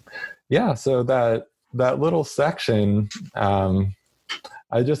yeah, so that little section,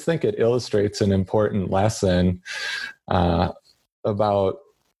 I just think it illustrates an important lesson. about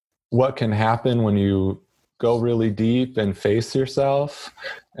what can happen when you go really deep and face yourself,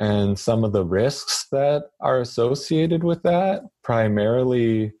 and some of the risks that are associated with that,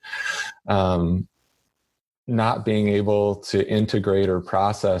 primarily not being able to integrate or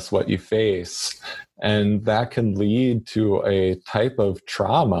process what you face. And that can lead to a type of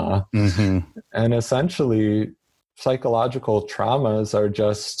trauma. And essentially, psychological traumas are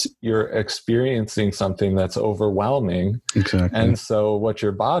just you're experiencing something that's overwhelming. Exactly. And so what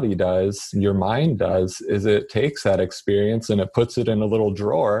your body does, your mind does, is it takes that experience and it puts it in a little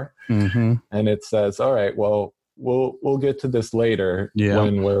drawer, and it says, all right, well, we'll get to this later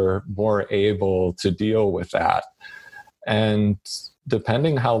when we're more able to deal with that. And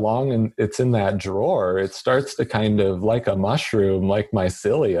depending how long it's in that drawer, it starts to kind of, like a mushroom, like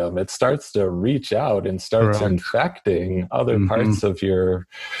mycelium, it starts to reach out and starts infecting other parts of your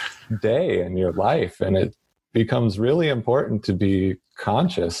day and your life. And it becomes really important to be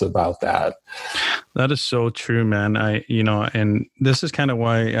conscious about that. That is so true, man. And this is kind of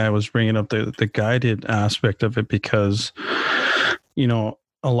why I was bringing up the guided aspect of it, because,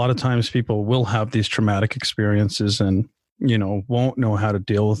 a lot of times people will have these traumatic experiences and, won't know how to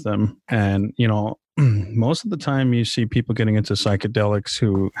deal with them. And, most of the time you see people getting into psychedelics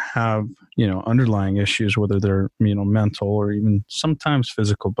who have, underlying issues, whether they're, mental or even sometimes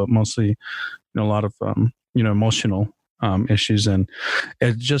physical, but mostly, a lot of, emotional issues. And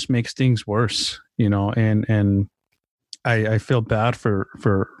it just makes things worse, and I feel bad for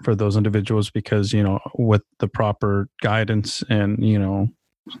those individuals because, with the proper guidance and,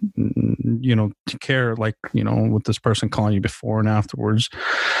 to care, like, with this person calling you before and afterwards,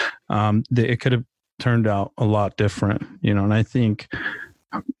 it could have turned out a lot different, and I think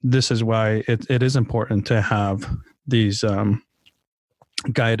this is why it is important to have these,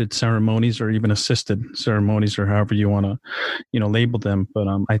 guided ceremonies or even assisted ceremonies, or however you want to, label them. But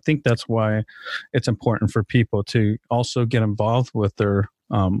I think that's why it's important for people to also get involved with their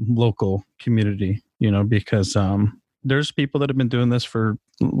local community, because there's people that have been doing this for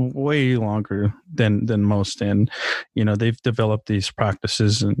way longer than most, and they've developed these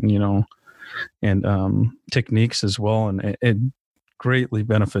practices and and techniques as well, and it greatly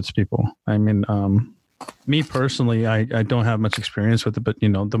benefits people. I mean, me personally, I don't have much experience with it, but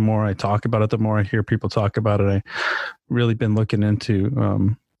the more I talk about it, the more I hear people talk about it. I really been looking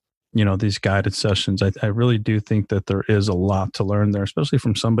into these guided sessions. I really do think that there is a lot to learn there, especially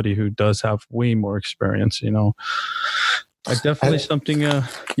from somebody who does have way more experience. Definitely something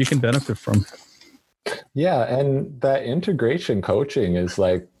you can benefit from. Yeah, and that integration coaching is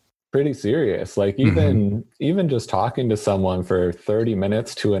like pretty serious. Like even just talking to someone for 30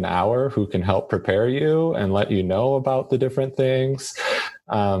 minutes to an hour who can help prepare you and let you know about the different things.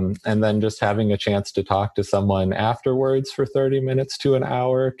 And then just having a chance to talk to someone afterwards for 30 minutes to an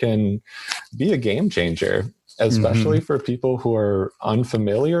hour can be a game changer, especially for people who are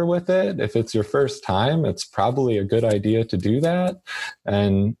unfamiliar with it. If it's your first time, it's probably a good idea to do that.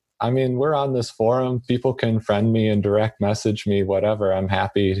 And I mean, we're on this forum. People can friend me and direct message me, whatever. I'm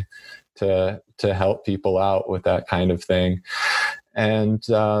happy to help people out with that kind of thing. And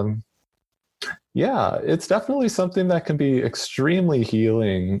yeah, it's definitely something that can be extremely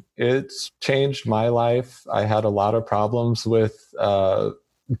healing. It's changed my life. I had a lot of problems with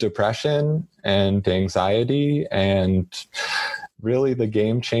depression and anxiety, and really the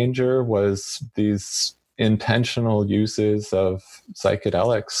game changer was these intentional uses of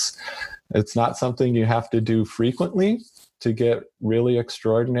psychedelics. It's not something you have to do frequently to get really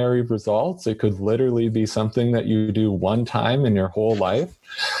extraordinary results. It could literally be something that you do one time in your whole life.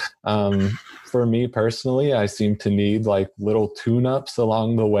 For me personally, I seem to need like little tune-ups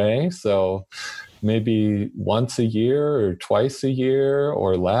along the way. So maybe once a year or twice a year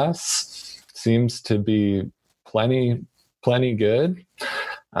or less seems to be plenty good.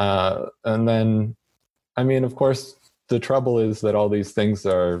 And then, I mean, of course, the trouble is that all these things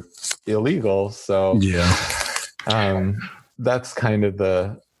are illegal. So that's kind of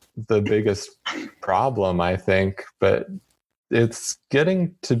the biggest problem, I think. But it's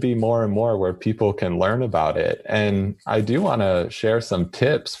getting to be more and more where people can learn about it. And I do want to share some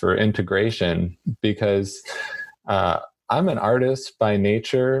tips for integration, because I'm an artist by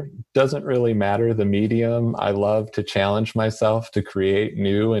nature. Doesn't really matter the medium. I love to challenge myself to create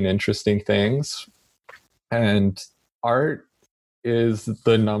new and interesting things. And art is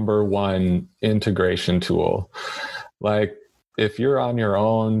the number one integration tool. Like, if you're on your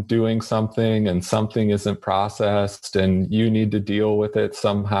own doing something and something isn't processed and you need to deal with it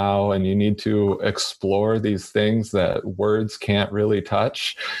somehow, and you need to explore these things that words can't really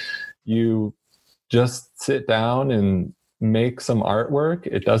touch, you just sit down and make some artwork.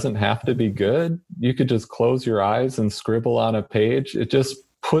 It doesn't have to be good. You could just close your eyes and scribble on a page. It just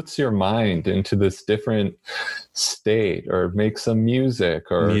puts your mind into this different state. Or make some music,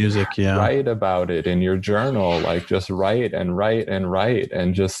 or write about it in your journal. Like, just write and write and write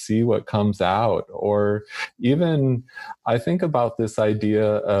and just see what comes out. Or even, I think about this idea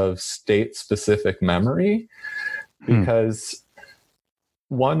of state specific memory, because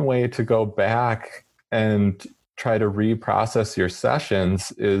one way to go back and try to reprocess your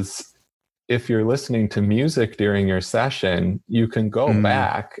sessions is, if you're listening to music during your session, you can go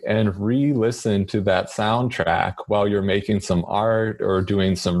back and re-listen to that soundtrack while you're making some art or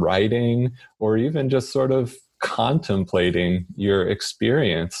doing some writing, or even just sort of contemplating your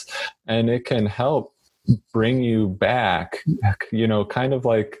experience. And it can help bring you back, kind of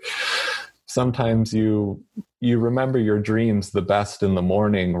like sometimes you remember your dreams the best in the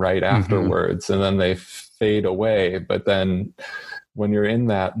morning right afterwards, and then they fade away. But then when you're in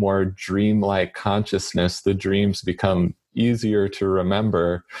that more dreamlike consciousness, the dreams become easier to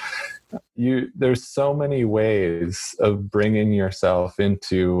remember. There's so many ways of bringing yourself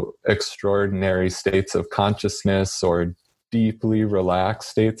into extraordinary states of consciousness, or deeply relaxed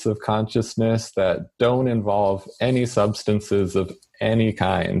states of consciousness that don't involve any substances of any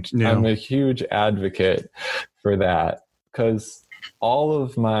kind. Yeah. I'm a huge advocate for that, because all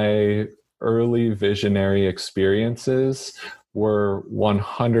of my early visionary experiences were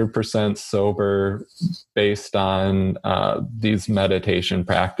 100% sober, based on these meditation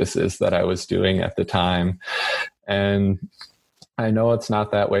practices that I was doing at the time. And I know it's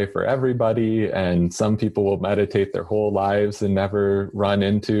not that way for everybody, and some people will meditate their whole lives and never run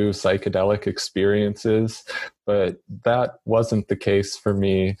into psychedelic experiences, but that wasn't the case for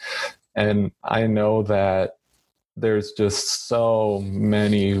me. And I know that there's just so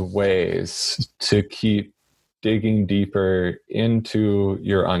many ways to keep digging deeper into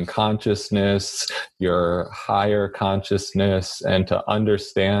your unconsciousness, your higher consciousness, and to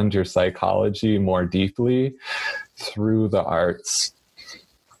understand your psychology more deeply through the arts.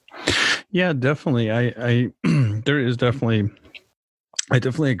 Yeah, definitely. I there is definitely, I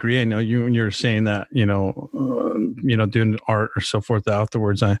definitely agree. I know you're saying that, doing art or so forth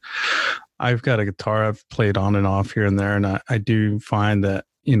afterwards. I've got a guitar I've played on and off here and there, and I do find that,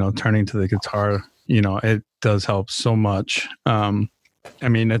 turning to the guitar, it does help so much.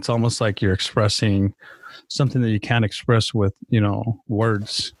 It's almost like you're expressing something that you can't express with,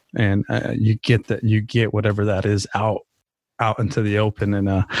 words, and you get whatever that is out into the open,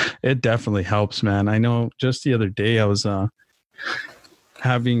 and it definitely helps, man. I know just the other day I was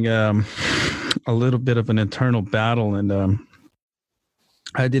having a little bit of an internal battle, and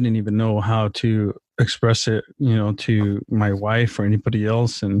I didn't even know how to express it, to my wife or anybody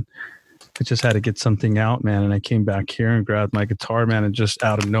else, and I just had to get something out, man. And I came back here and grabbed my guitar, man, and just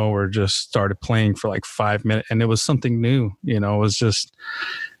out of nowhere just started playing for like 5 minutes. And it was something new, it was just,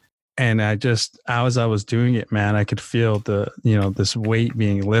 and as I was doing it, man, I could feel this weight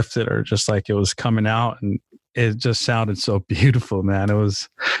being lifted, or just like it was coming out, and it just sounded so beautiful, man. It was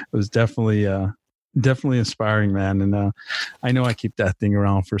definitely inspiring, man. And I know I keep that thing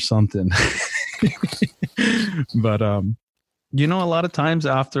around for something. But a lot of times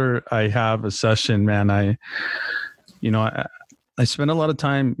after I have a session, man, I spend a lot of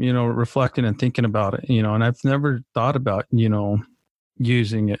time, reflecting and thinking about it, and I've never thought about,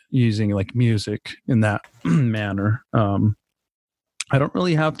 using like music in that manner. I don't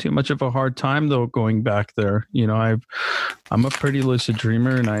really have too much of a hard time though going back there. I'm a pretty lucid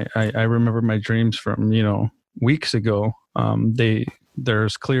dreamer, and I remember my dreams from, weeks ago. They're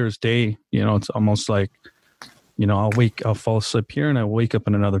as clear as day. It's almost like, I'll fall asleep here and I wake up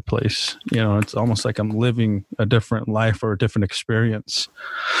in another place. It's almost like I'm living a different life or a different experience,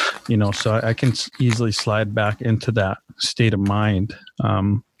 so I can easily slide back into that state of mind.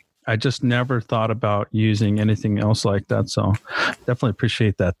 I just never thought about using anything else like that. So definitely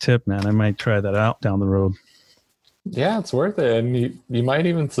appreciate that tip, man. I might try that out down the road. Yeah, it's worth it. And you might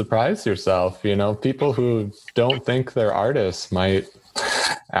even surprise yourself. People who don't think they're artists might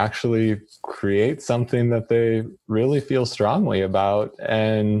actually create something that they really feel strongly about.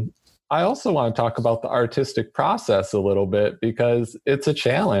 And I also want to talk about the artistic process a little bit, because it's a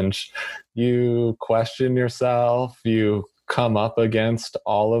challenge. You question yourself, you come up against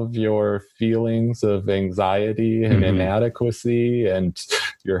all of your feelings of anxiety and inadequacy and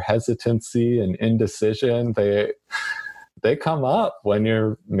your hesitancy and indecision. They come up when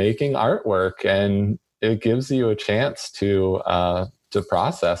you're making artwork, and it gives you a chance to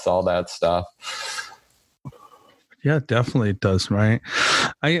process all that stuff. Yeah, definitely it does, right?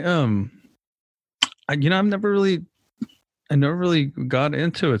 I never really got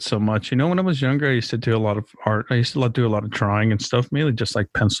into it so much. When I was younger, I used to do a lot of art. I used to do a lot of drawing and stuff, mainly just like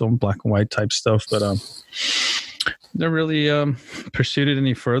pencil and black and white type stuff. But never really pursued it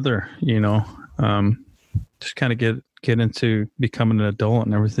any further. Just kind of get into becoming an adult,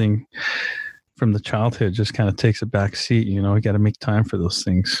 and everything from the childhood just kind of takes a back seat. You got to make time for those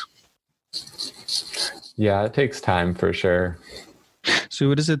things. Yeah, it takes time for sure. So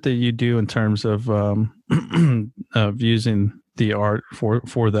what is it that you do in terms of of using the art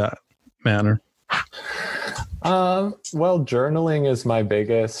for that manner? Well, journaling is my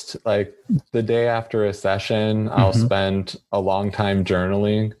biggest. Like the day after a session, I'll spend a long time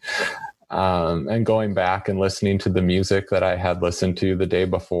journaling and going back and listening to the music that I had listened to the day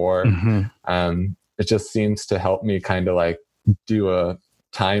before. It just seems to help me kind of like do a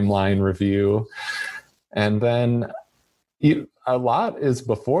timeline review. And then a lot is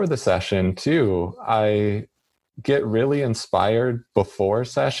before the session too. I get really inspired before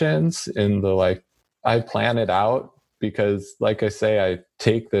sessions I plan it out because like I say, I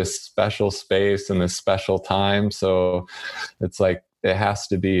take this special space and this special time. So it's like, it has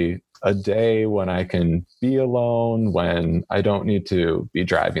to be a day when I can be alone, when I don't need to be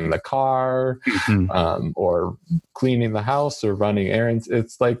driving the car or cleaning the house or running errands.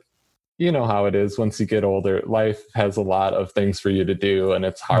 It's like, you know how it is once you get older, life has a lot of things for you to do, and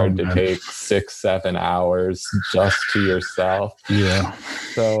it's hard to take 6-7 hours just to yourself. Yeah.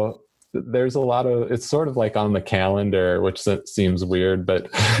 So there's a lot of, it's sort of like on the calendar, which seems weird, but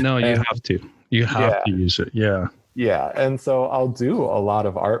no, you have to use it. Yeah. Yeah. And so I'll do a lot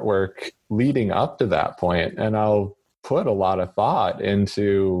of artwork leading up to that point, and I'll put a lot of thought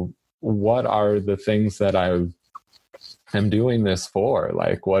into what are the things that I'm doing this for.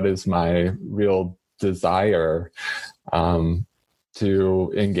 Like, what is my real desire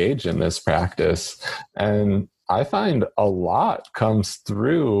to engage in this practice? And I find a lot comes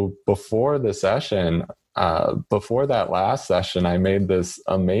through before the session. Before that last session, I made this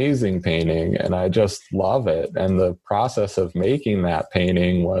amazing painting and I just love it. And the process of making that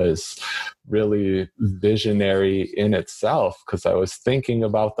painting was really visionary in itself, because I was thinking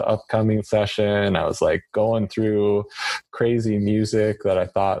about the upcoming session. I was like going through crazy music that I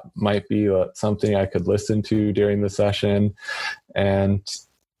thought might be something I could listen to during the session. And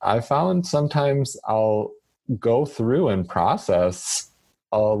I found sometimes I'll go through and process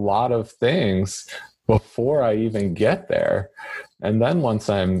a lot of things before I even get there. And then once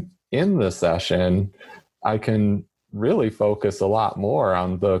I'm in the session, I can really focus a lot more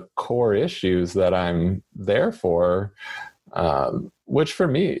on the core issues that I'm there for, which for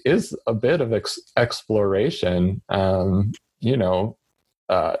me is a bit of exploration. That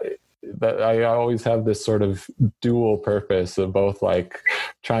I always have this sort of dual purpose of both like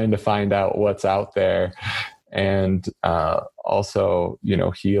trying to find out what's out there and also,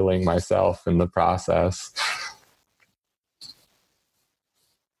 healing myself in the process.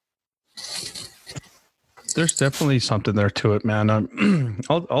 There's definitely something there to it, man.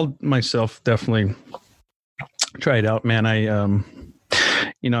 I'll myself definitely try it out, man. I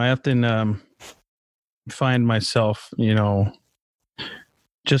often find myself,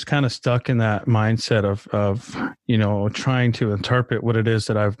 just kind of stuck in that mindset of trying to interpret what it is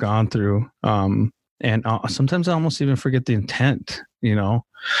that I've gone through. And sometimes I almost even forget the intent,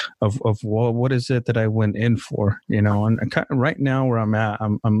 of what is it that I went in for, and kind of right now where I'm at,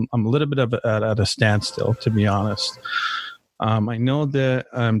 I'm a little bit at a standstill, to be honest. I know that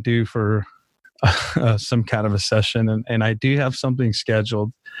I'm due for some kind of a session, and I do have something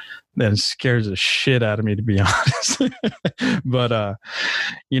scheduled that scares the shit out of me, to be honest. But,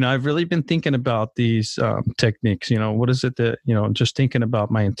 I've really been thinking about these techniques, what is it that, just thinking about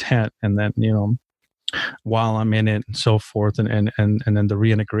my intent, and then, while I'm in it and so forth, and then the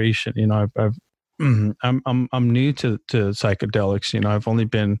reintegration, I'm new to psychedelics. I've only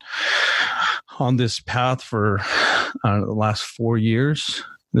been on this path for the last 4 years,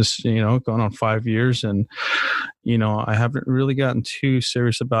 going on 5 years. And, I haven't really gotten too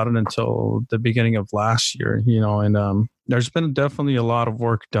serious about it until the beginning of last year, and there's been definitely a lot of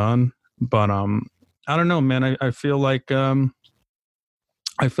work done, but I don't know, man, I feel like,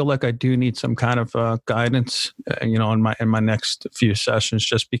 I do need some kind of guidance, in my next few sessions,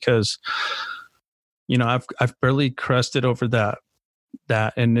 just because, I've barely crested over that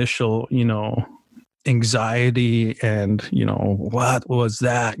initial, anxiety and, what was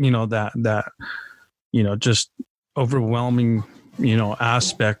that, just overwhelming,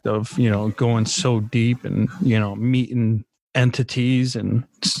 aspect of, going so deep and, meeting entities and,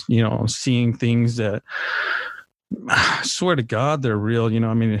 seeing things that, I swear to God, they're real.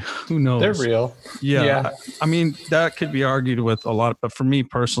 I mean, who knows? They're real. Yeah. I mean, that could be argued with a lot, but for me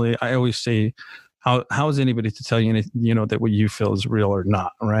personally, I always say, how is anybody to tell you anything, that what you feel is real or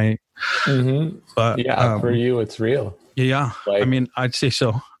not, right? Mm-hmm. But for you, it's real. Yeah. I mean, I'd say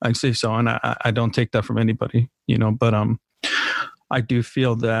so. And I don't take that from anybody, but I do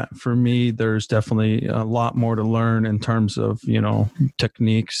feel that for me, there's definitely a lot more to learn in terms of,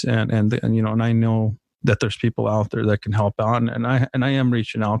 techniques and I know that there's people out there that can help out, and I am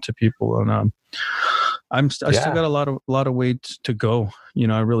reaching out to people, and I still got a lot of ways to go.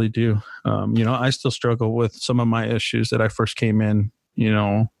 I really do. I still struggle with some of my issues that I first came in,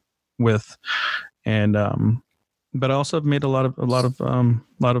 with, and but I also have made a lot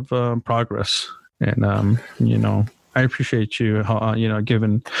of progress, and I appreciate you,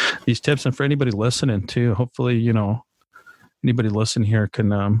 giving these tips, and for anybody listening too. Hopefully, anybody listening here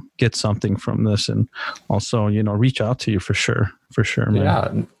can get something from this, and also, reach out to you for sure, man.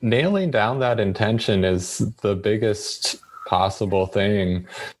 Yeah, nailing down that intention is the biggest possible thing,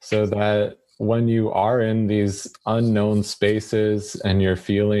 so that when you are in these unknown spaces and you're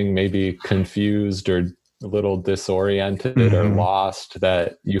feeling maybe confused or a little disoriented or lost,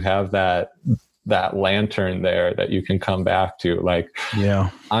 that you have that lantern there that you can come back to, like,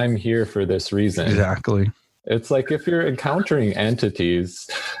 I'm here for this reason. Exactly. It's like if you're encountering entities,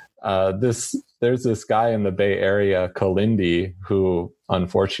 there's this guy in the Bay Area, Kalindi, who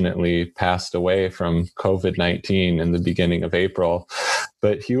unfortunately passed away from COVID-19 in the beginning of April.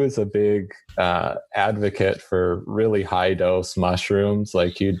 But he was a big advocate for really high dose mushrooms.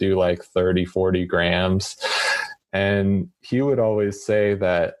 Like, he'd do like 30, 40 grams. And he would always say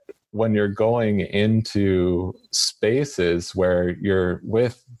that when you're going into spaces where you're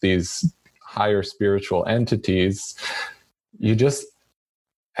with these higher spiritual entities, you just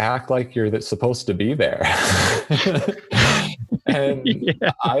act like you're supposed to be there. And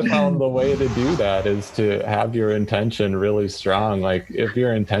I found the way to do that is to have your intention really strong. Like, if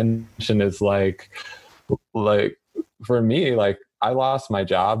your intention is like for me, like, I lost my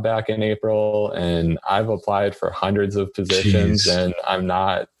job back in April, and I've applied for hundreds of positions. Jeez. And I'm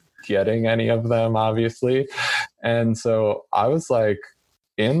not getting any of them, obviously. And so I was like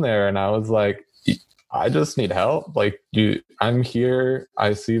in there, and I was like, I just need help. Like, I'm here.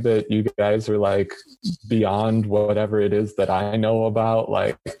 I see that you guys are like beyond whatever it is that I know about.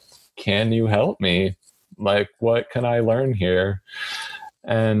 Like, can you help me? Like, what can I learn here?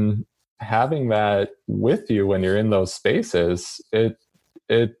 And having that with you when you're in those spaces, it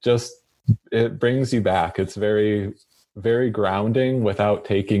brings you back. It's very, very grounding without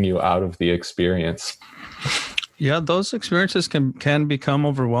taking you out of the experience. Yeah, those experiences can become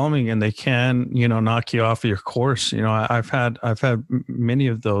overwhelming, and they can, knock you off of your course. I've had many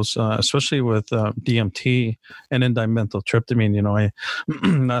of those, especially with DMT and dimethyltryptamine.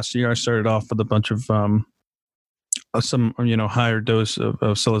 Last year I started off with a bunch of some higher dose of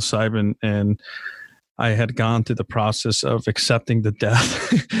psilocybin, and I had gone through the process of accepting the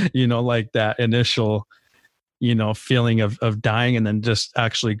death, like that initial feeling of dying, and then just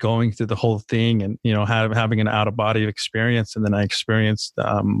actually going through the whole thing, and having an out of body experience. And then I experienced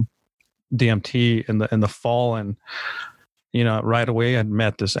DMT in the fall, and right away I'd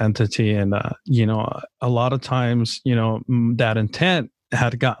met this entity, and a lot of times that intent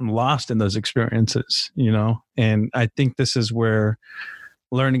had gotten lost in those experiences, and I think this is where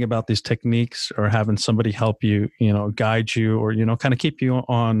learning about these techniques, or having somebody help you, guide you, or kind of keep you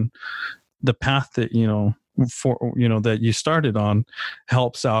on the path that that you started on,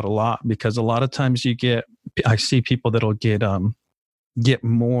 helps out a lot. Because a lot of times I see people that'll get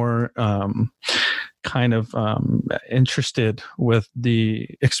more kind of interested with the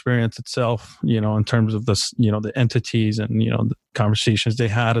experience itself, in terms of this, the entities and the conversations they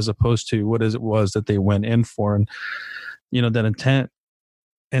had, as opposed to what it was that they went in for. And that intent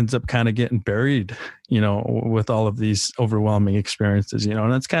ends up kind of getting buried, with all of these overwhelming experiences,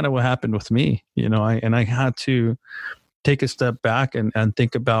 and that's kind of what happened with me, I had to take a step back and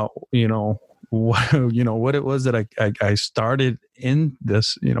think about, what it was that I started in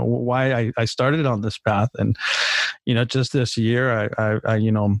this, why I started on this path. And, just this year,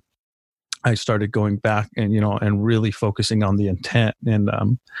 I started going back and, and really focusing on the intent,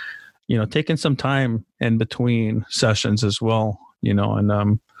 and, taking some time in between sessions as well,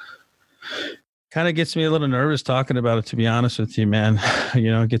 and kind of gets me a little nervous talking about it, to be honest with you, man.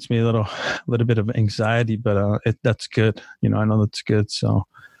 It gets me a little bit of anxiety, but that's good. I know that's good. So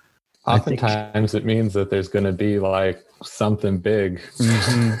oftentimes it means that there's going to be like something big.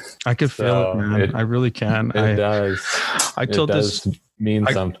 Mm-hmm. I can feel it, man. I really can. It does. I told it does this mean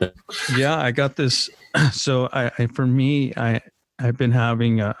something. Yeah, I got this. So for me, I've been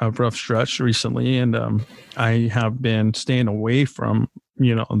having a rough stretch recently, and I have been staying away from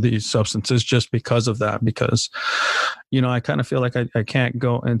these substances just because of that. Because I kind of feel like I can't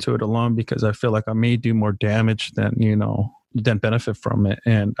go into it alone, because I feel like I may do more damage than benefit from it.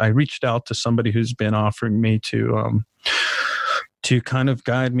 And I reached out to somebody who's been offering me to kind of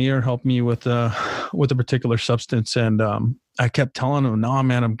guide me or help me with a particular substance. And I kept telling him, no,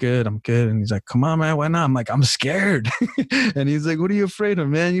 man, I'm good. And he's like, come on, man, why not? I'm like, I'm scared. And he's like, what are you afraid of,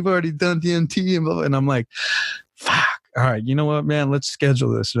 man? You've already done DMT. And I'm like, fuck. All right, you know what, man? Let's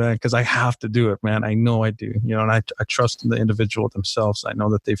schedule this, man, because I have to do it, man. I know I do, and I trust in the individual themselves. I know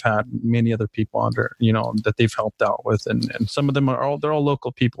that they've had many other people under, that they've helped out with, and some of them they're all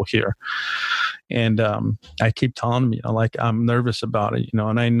local people here. And I keep telling them, like, I'm nervous about it,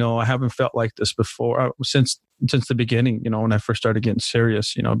 and I know I haven't felt like this before since the beginning, when I first started getting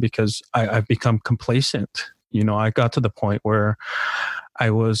serious, because I've become complacent. I got to the point where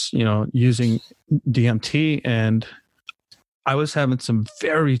I was, using DMT, and I was having some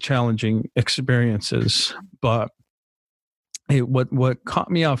very challenging experiences, but what caught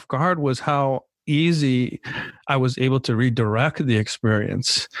me off guard was how easy I was able to redirect the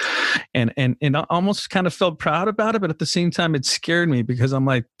experience, and I almost kind of felt proud about it, but at the same time, it scared me, because I'm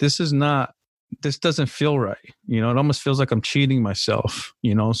like, this doesn't feel right. It almost feels like I'm cheating myself,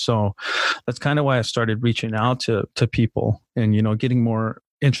 so that's kind of why I started reaching out to people and, getting more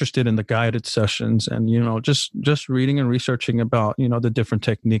interested in the guided sessions, and, just reading and researching about, the different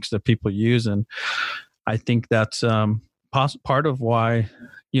techniques that people use. And I think that's part of why,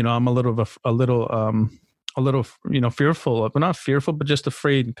 I'm a little fearful of, not fearful, but just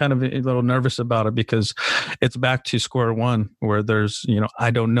afraid, kind of a little nervous about it, because it's back to square one, where there's,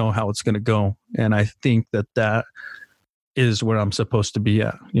 I don't know how it's going to go. And I think that is where I'm supposed to be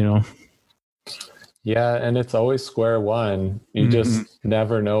at, Yeah. And it's always square one. You just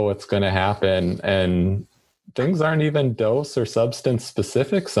never know what's going to happen. And things aren't even dose or substance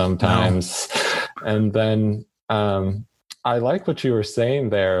specific sometimes. No. And then, I like what you were saying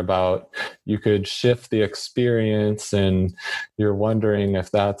there about you could shift the experience, and you're wondering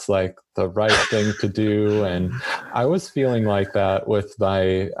if that's like the right thing to do. And I was feeling like that with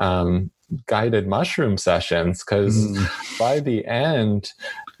my guided mushroom sessions, because by the end,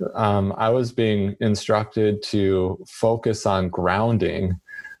 I was being instructed to focus on grounding.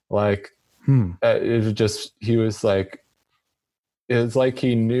 Like, he was like, it's like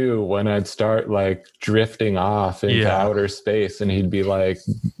he knew when I'd start like drifting off into outer space, and he'd be like,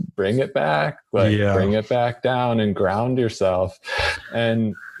 bring it back, bring it back down and ground yourself.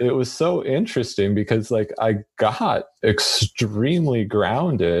 And it was so interesting, because like I got extremely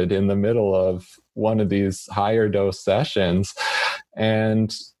grounded in the middle of one of these higher dose sessions,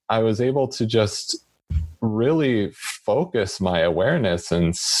 and I was able to just really focus my awareness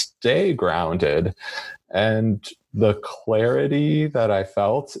and stay grounded. And the clarity that I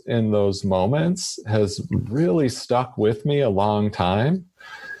felt in those moments has really stuck with me a long time.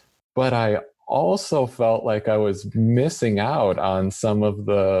 But I also felt like I was missing out on some of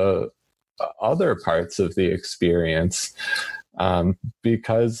the other parts of the experience,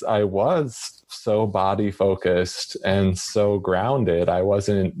 because I was so body focused and so grounded. I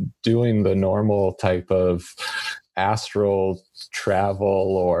wasn't doing the normal type of astral travel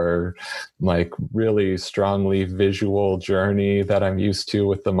or like really strongly visual journey that I'm used to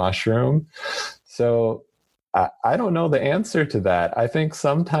with the mushroom. So I don't know the answer to that. I think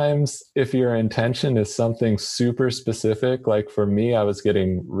sometimes if your intention is something super specific, like for me, I was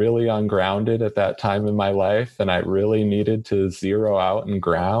getting really ungrounded at that time in my life, and I really needed to zero out and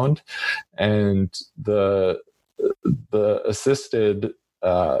ground. And the assisted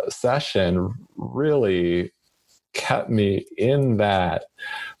session really kept me in that.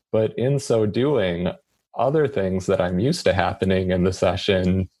 But in so doing, other things that I'm used to happening in the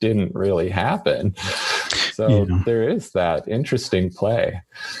session didn't really happen. So there is that interesting play.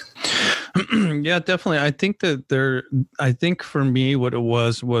 Yeah, definitely. I think for me, what it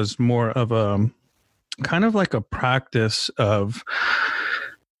was more of a kind of like a practice of,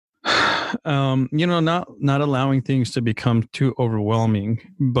 not allowing things to become too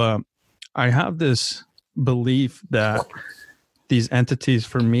overwhelming. But I have this belief that these entities,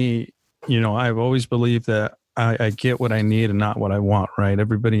 for me, I've always believed that I get what I need and not what I want, right?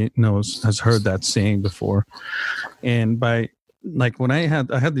 Everybody has heard that saying before. And by like when I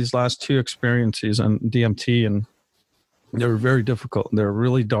had these last two experiences on DMT, and they were very difficult. They were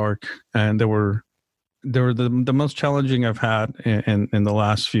really dark, and they were they were the most challenging I've had in the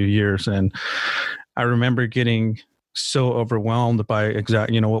last few years. And I remember getting so overwhelmed by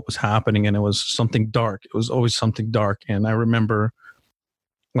what was happening. And it was something dark. It was always something dark. And I remember,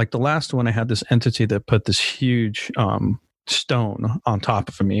 like, the last one, I had this entity that put this huge stone on top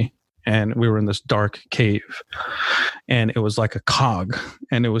of me. And we were in this dark cave, and it was like a cog,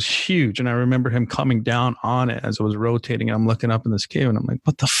 and it was huge. And I remember him coming down on it as it was rotating. And I'm looking up in this cave, and I'm like,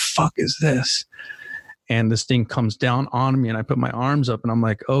 what the fuck is this? And this thing comes down on me, and I put my arms up, and I'm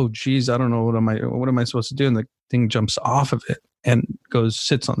like, oh geez, I don't know, what am I supposed to do? And the thing jumps off of it and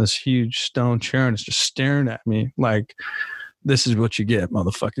sits on this huge stone chair, and it's just staring at me like, this is what you get,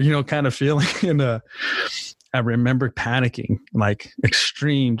 motherfucker, kind of feeling. And I remember panicking, like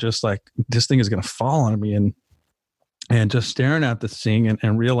extreme, just like this thing is going to fall on me, and just staring at this thing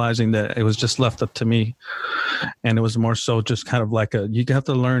and realizing that it was just left up to me. And it was more so just kind of like you have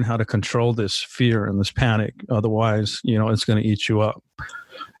to learn how to control this fear and this panic. Otherwise, it's going to eat you up.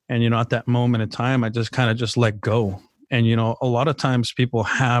 And, at that moment in time, I just kind of just let go. And, a lot of times people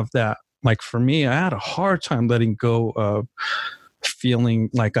have that. Like for me, I had a hard time letting go of feeling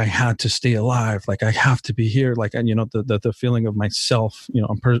like I had to stay alive, like I have to be here, like, and the feeling of myself,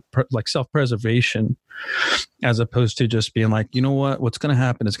 like self-preservation, as opposed to just being like, what's going to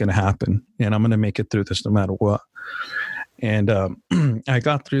happen is going to happen, and I'm going to make it through this no matter what. And I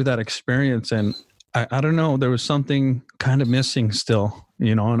got through that experience, and I don't know, there was something kind of missing still,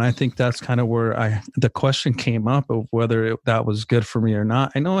 and I think that's kind of where the question came up of whether that was good for me or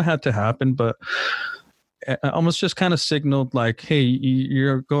not. I know it had to happen, but I almost just kind of signaled like, hey,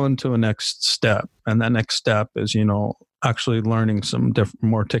 you're going to a next step. And that next step is, actually learning some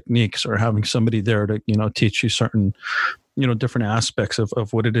more techniques, or having somebody there to, teach you certain, different aspects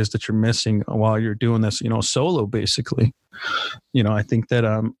of what it is that you're missing while you're doing this, solo, basically. I think that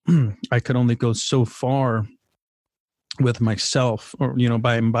I could only go so far with myself, or,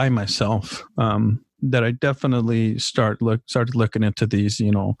 by myself, that I definitely started looking into these,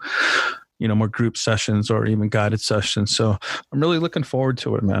 more group sessions or even guided sessions. So I'm really looking forward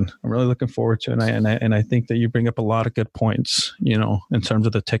to it, man. I'm really looking forward to it. And I think that you bring up a lot of good points, in terms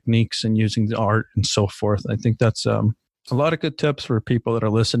of the techniques and using the art and so forth. I think that's a lot of good tips for people that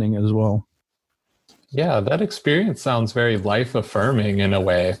are listening as well. Yeah, that experience sounds very life affirming in a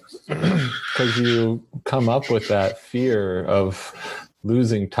way, because you come up with that fear of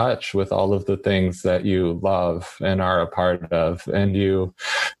losing touch with all of the things that you love and are a part of, and you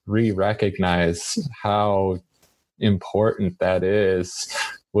recognize how important that is,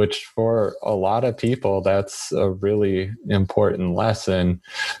 which for a lot of people, that's a really important lesson.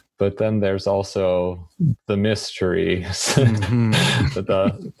 But then there's also the mystery, mm-hmm.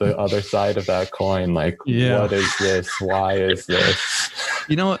 the other side of that coin. Like, What is this? Why is this?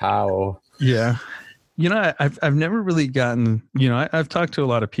 How? Yeah. I've never really gotten, I've talked to a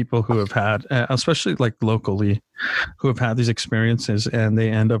lot of people who have had, especially like locally, who have had these experiences, and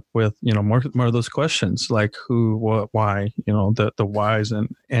they end up with, more of those questions, like who, what, why, the whys.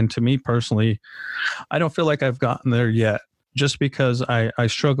 And to me personally, I don't feel like I've gotten there yet, just because I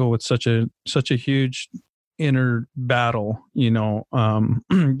struggle with such a huge inner battle, even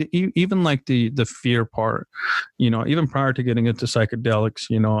like the fear part, even prior to getting into psychedelics,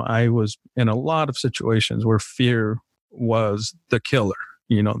 I was in a lot of situations where fear was the killer.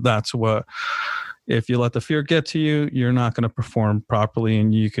 That's what, if you let the fear get to you, you're not going to perform properly,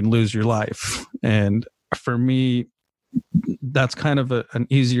 and you can lose your life. And for me, that's kind of an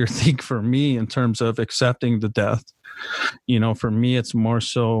easier thing for me in terms of accepting the death. For me, it's more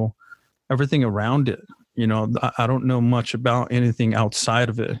so everything around it. I don't know much about anything outside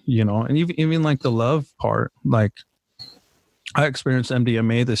of it, and even like the love part. Like, I experienced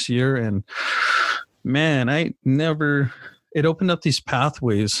MDMA this year, and man, it opened up these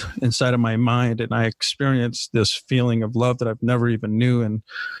pathways inside of my mind, and I experienced this feeling of love that I've never even knew.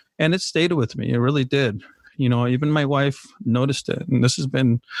 And it stayed with me. It really did. Even my wife noticed it, and this has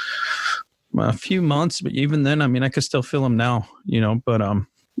been a few months, but even then, I could still feel them now, but,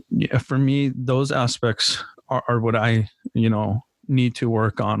 yeah, for me, those aspects are what I, need to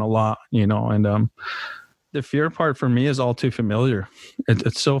work on a lot, and the fear part for me is all too familiar.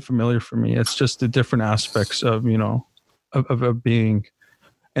 It's so familiar for me. It's just the different aspects of, of being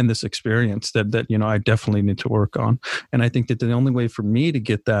in this experience that, I definitely need to work on. And I think that the only way for me to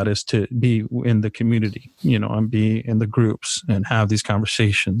get that is to be in the community, and be in the groups and have these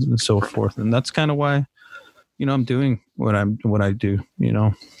conversations and so forth. And that's kind of why, I'm doing what I do,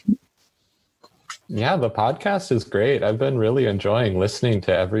 Yeah, the podcast is great. I've been really enjoying listening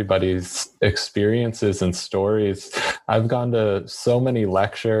to everybody's experiences and stories. I've gone to so many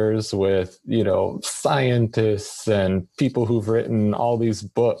lectures with, scientists and people who've written all these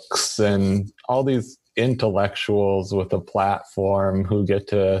books and all these intellectuals with a platform who get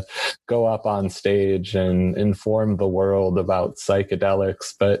to go up on stage and inform the world about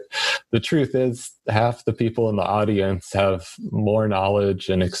psychedelics. But the truth is, half the people in the audience have more knowledge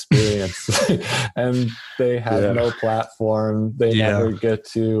and experience and they have no platform. They never get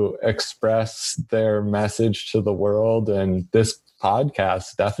to express their message to the world. And this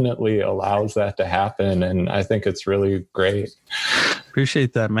podcast definitely allows that to happen. And I think it's really great.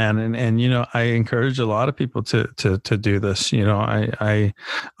 Appreciate that, man. And I encourage a lot of people to do this. I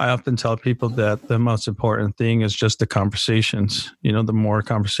often tell people that the most important thing is just the conversations. The more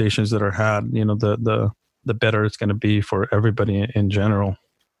conversations that are had, the better it's going to be for everybody in general.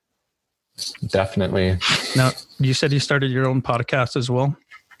 Definitely. Now, you said you started your own podcast as well?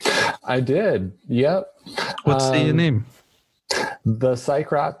 I did. Yep. What's the name? The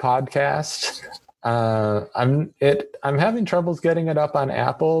Psych Rock Podcast. I'm having troubles getting it up on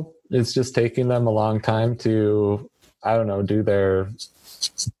Apple. It's just taking them a long time to, do their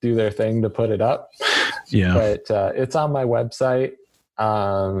thing to put it up. Yeah. But it's on my website.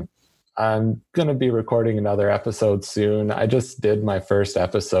 I'm going to be recording another episode soon. I just did my first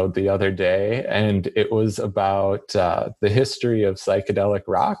episode the other day, and it was about the history of psychedelic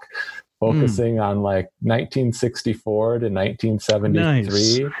rock, focusing on like 1964 to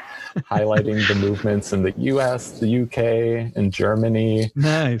 1973, highlighting the movements in the US, the UK, and Germany.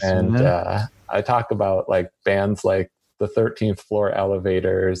 Nice. And I talk about like bands like the 13th Floor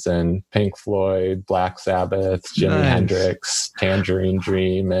Elevators and Pink Floyd, Black Sabbath, Jimi Hendrix, Tangerine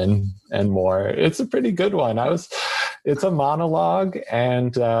Dream, and more. It's a pretty good one. It's a monologue,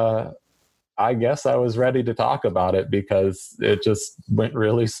 and I guess I was ready to talk about it because it just went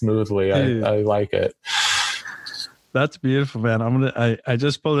really smoothly. I like it. That's beautiful, man. I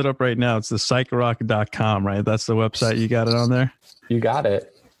just pulled it up right now. It's the psychrock.com, right? That's the website. You got it on there? You got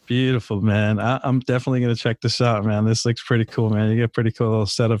it. Beautiful, man. I'm definitely going to check this out, man. This looks pretty cool, man. You get a pretty cool little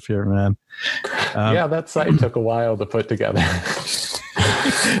setup here, man. Yeah, that site took a while to put together.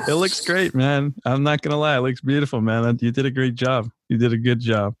 It looks great, man. I'm not going to lie. It looks beautiful, man. You did a great job. You did a good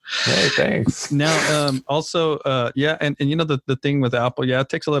job. Hey, thanks. Now, also, and the thing with Apple, it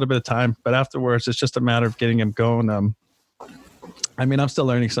takes a little bit of time, but afterwards, it's just a matter of getting them going. I'm still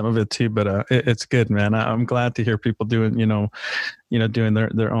learning some of it too, but it's good, man. I'm glad to hear people doing, doing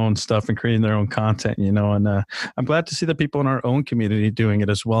their own stuff and creating their own content, and I'm glad to see the people in our own community doing it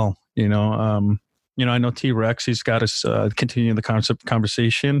as well. I know T-Rex, he's got us continuing the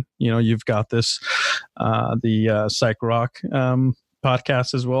conversation. You've got this, the Psych Rock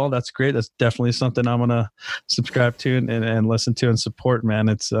podcast as well. That's great. That's definitely something I'm going to subscribe to and listen to and support, man.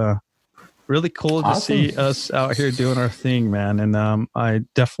 It's really cool to see us out here doing our thing, man. And I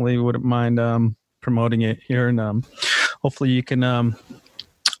definitely wouldn't mind promoting it here. And hopefully you can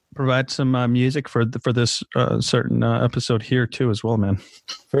provide some music for this certain episode here too as well, man.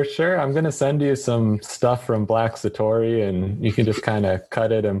 For sure. I'm going to send you some stuff from Black Satori, and you can just kind of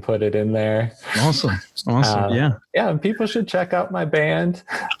cut it and put it in there. Awesome. Yeah. And people should check out my band.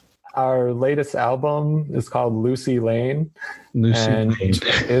 Our latest album is called Lucy Lane.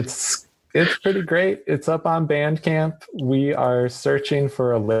 It's pretty great. It's up on Bandcamp. We are searching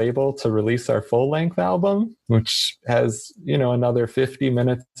for a label to release our full-length album, which has, another 50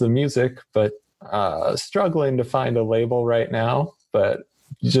 minutes of music, but struggling to find a label right now, but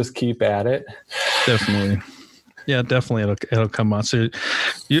just keep at it. Definitely. Yeah, definitely. It'll come on. So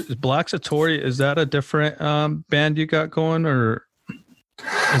Black Satori, is that a different band you got going, or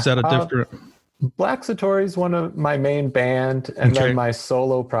is that a different... Black Satori is one of my main band, and then my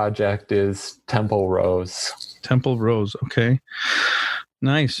solo project is Temple Rose. Temple Rose, okay.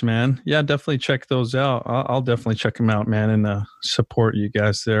 Nice, man. Yeah, definitely check those out. I'll definitely check them out, man, and support you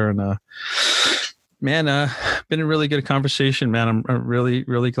guys there. And man, been a really good conversation, man. I'm really,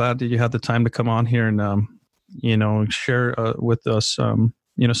 really glad that you had the time to come on here and share with us, some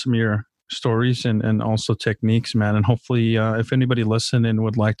of your stories and also techniques, man. And hopefully if anybody listened and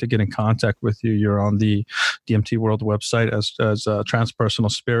would like to get in contact with you, you're on the DMT World website as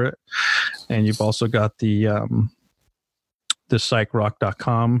Transpersonal Spirit, and you've also got the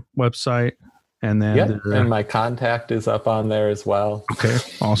psychrock.com website, and then and my contact is up on there as well. Okay,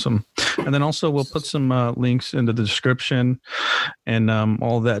 awesome. And then also we'll put some links into the description and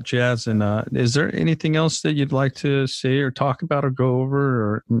all that jazz. And is there anything else that you'd like to say or talk about or go over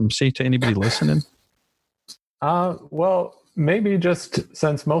or say to anybody listening? Well, maybe just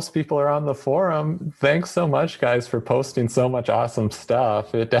since most people are on the forum, thanks so much, guys, for posting so much awesome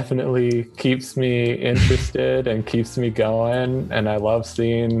stuff. It definitely keeps me interested and keeps me going. And I love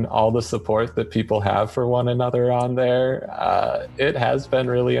seeing all the support that people have for one another on there. It has been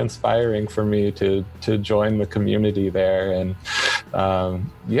really inspiring for me to join the community there. And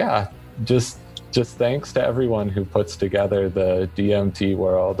just thanks to everyone who puts together the DMT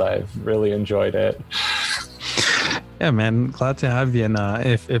world. I've really enjoyed it. Yeah, man, glad to have you. And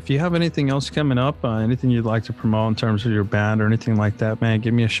if you have anything else coming up, anything you'd like to promote in terms of your band or anything like that, man,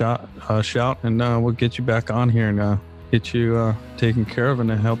 give me a shout, and we'll get you back on here and get you taken care of and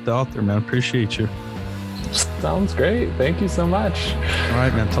helped out there, man. Appreciate you. Sounds great. Thank you so much. All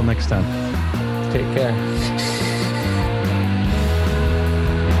right, man. Until next time. Take care.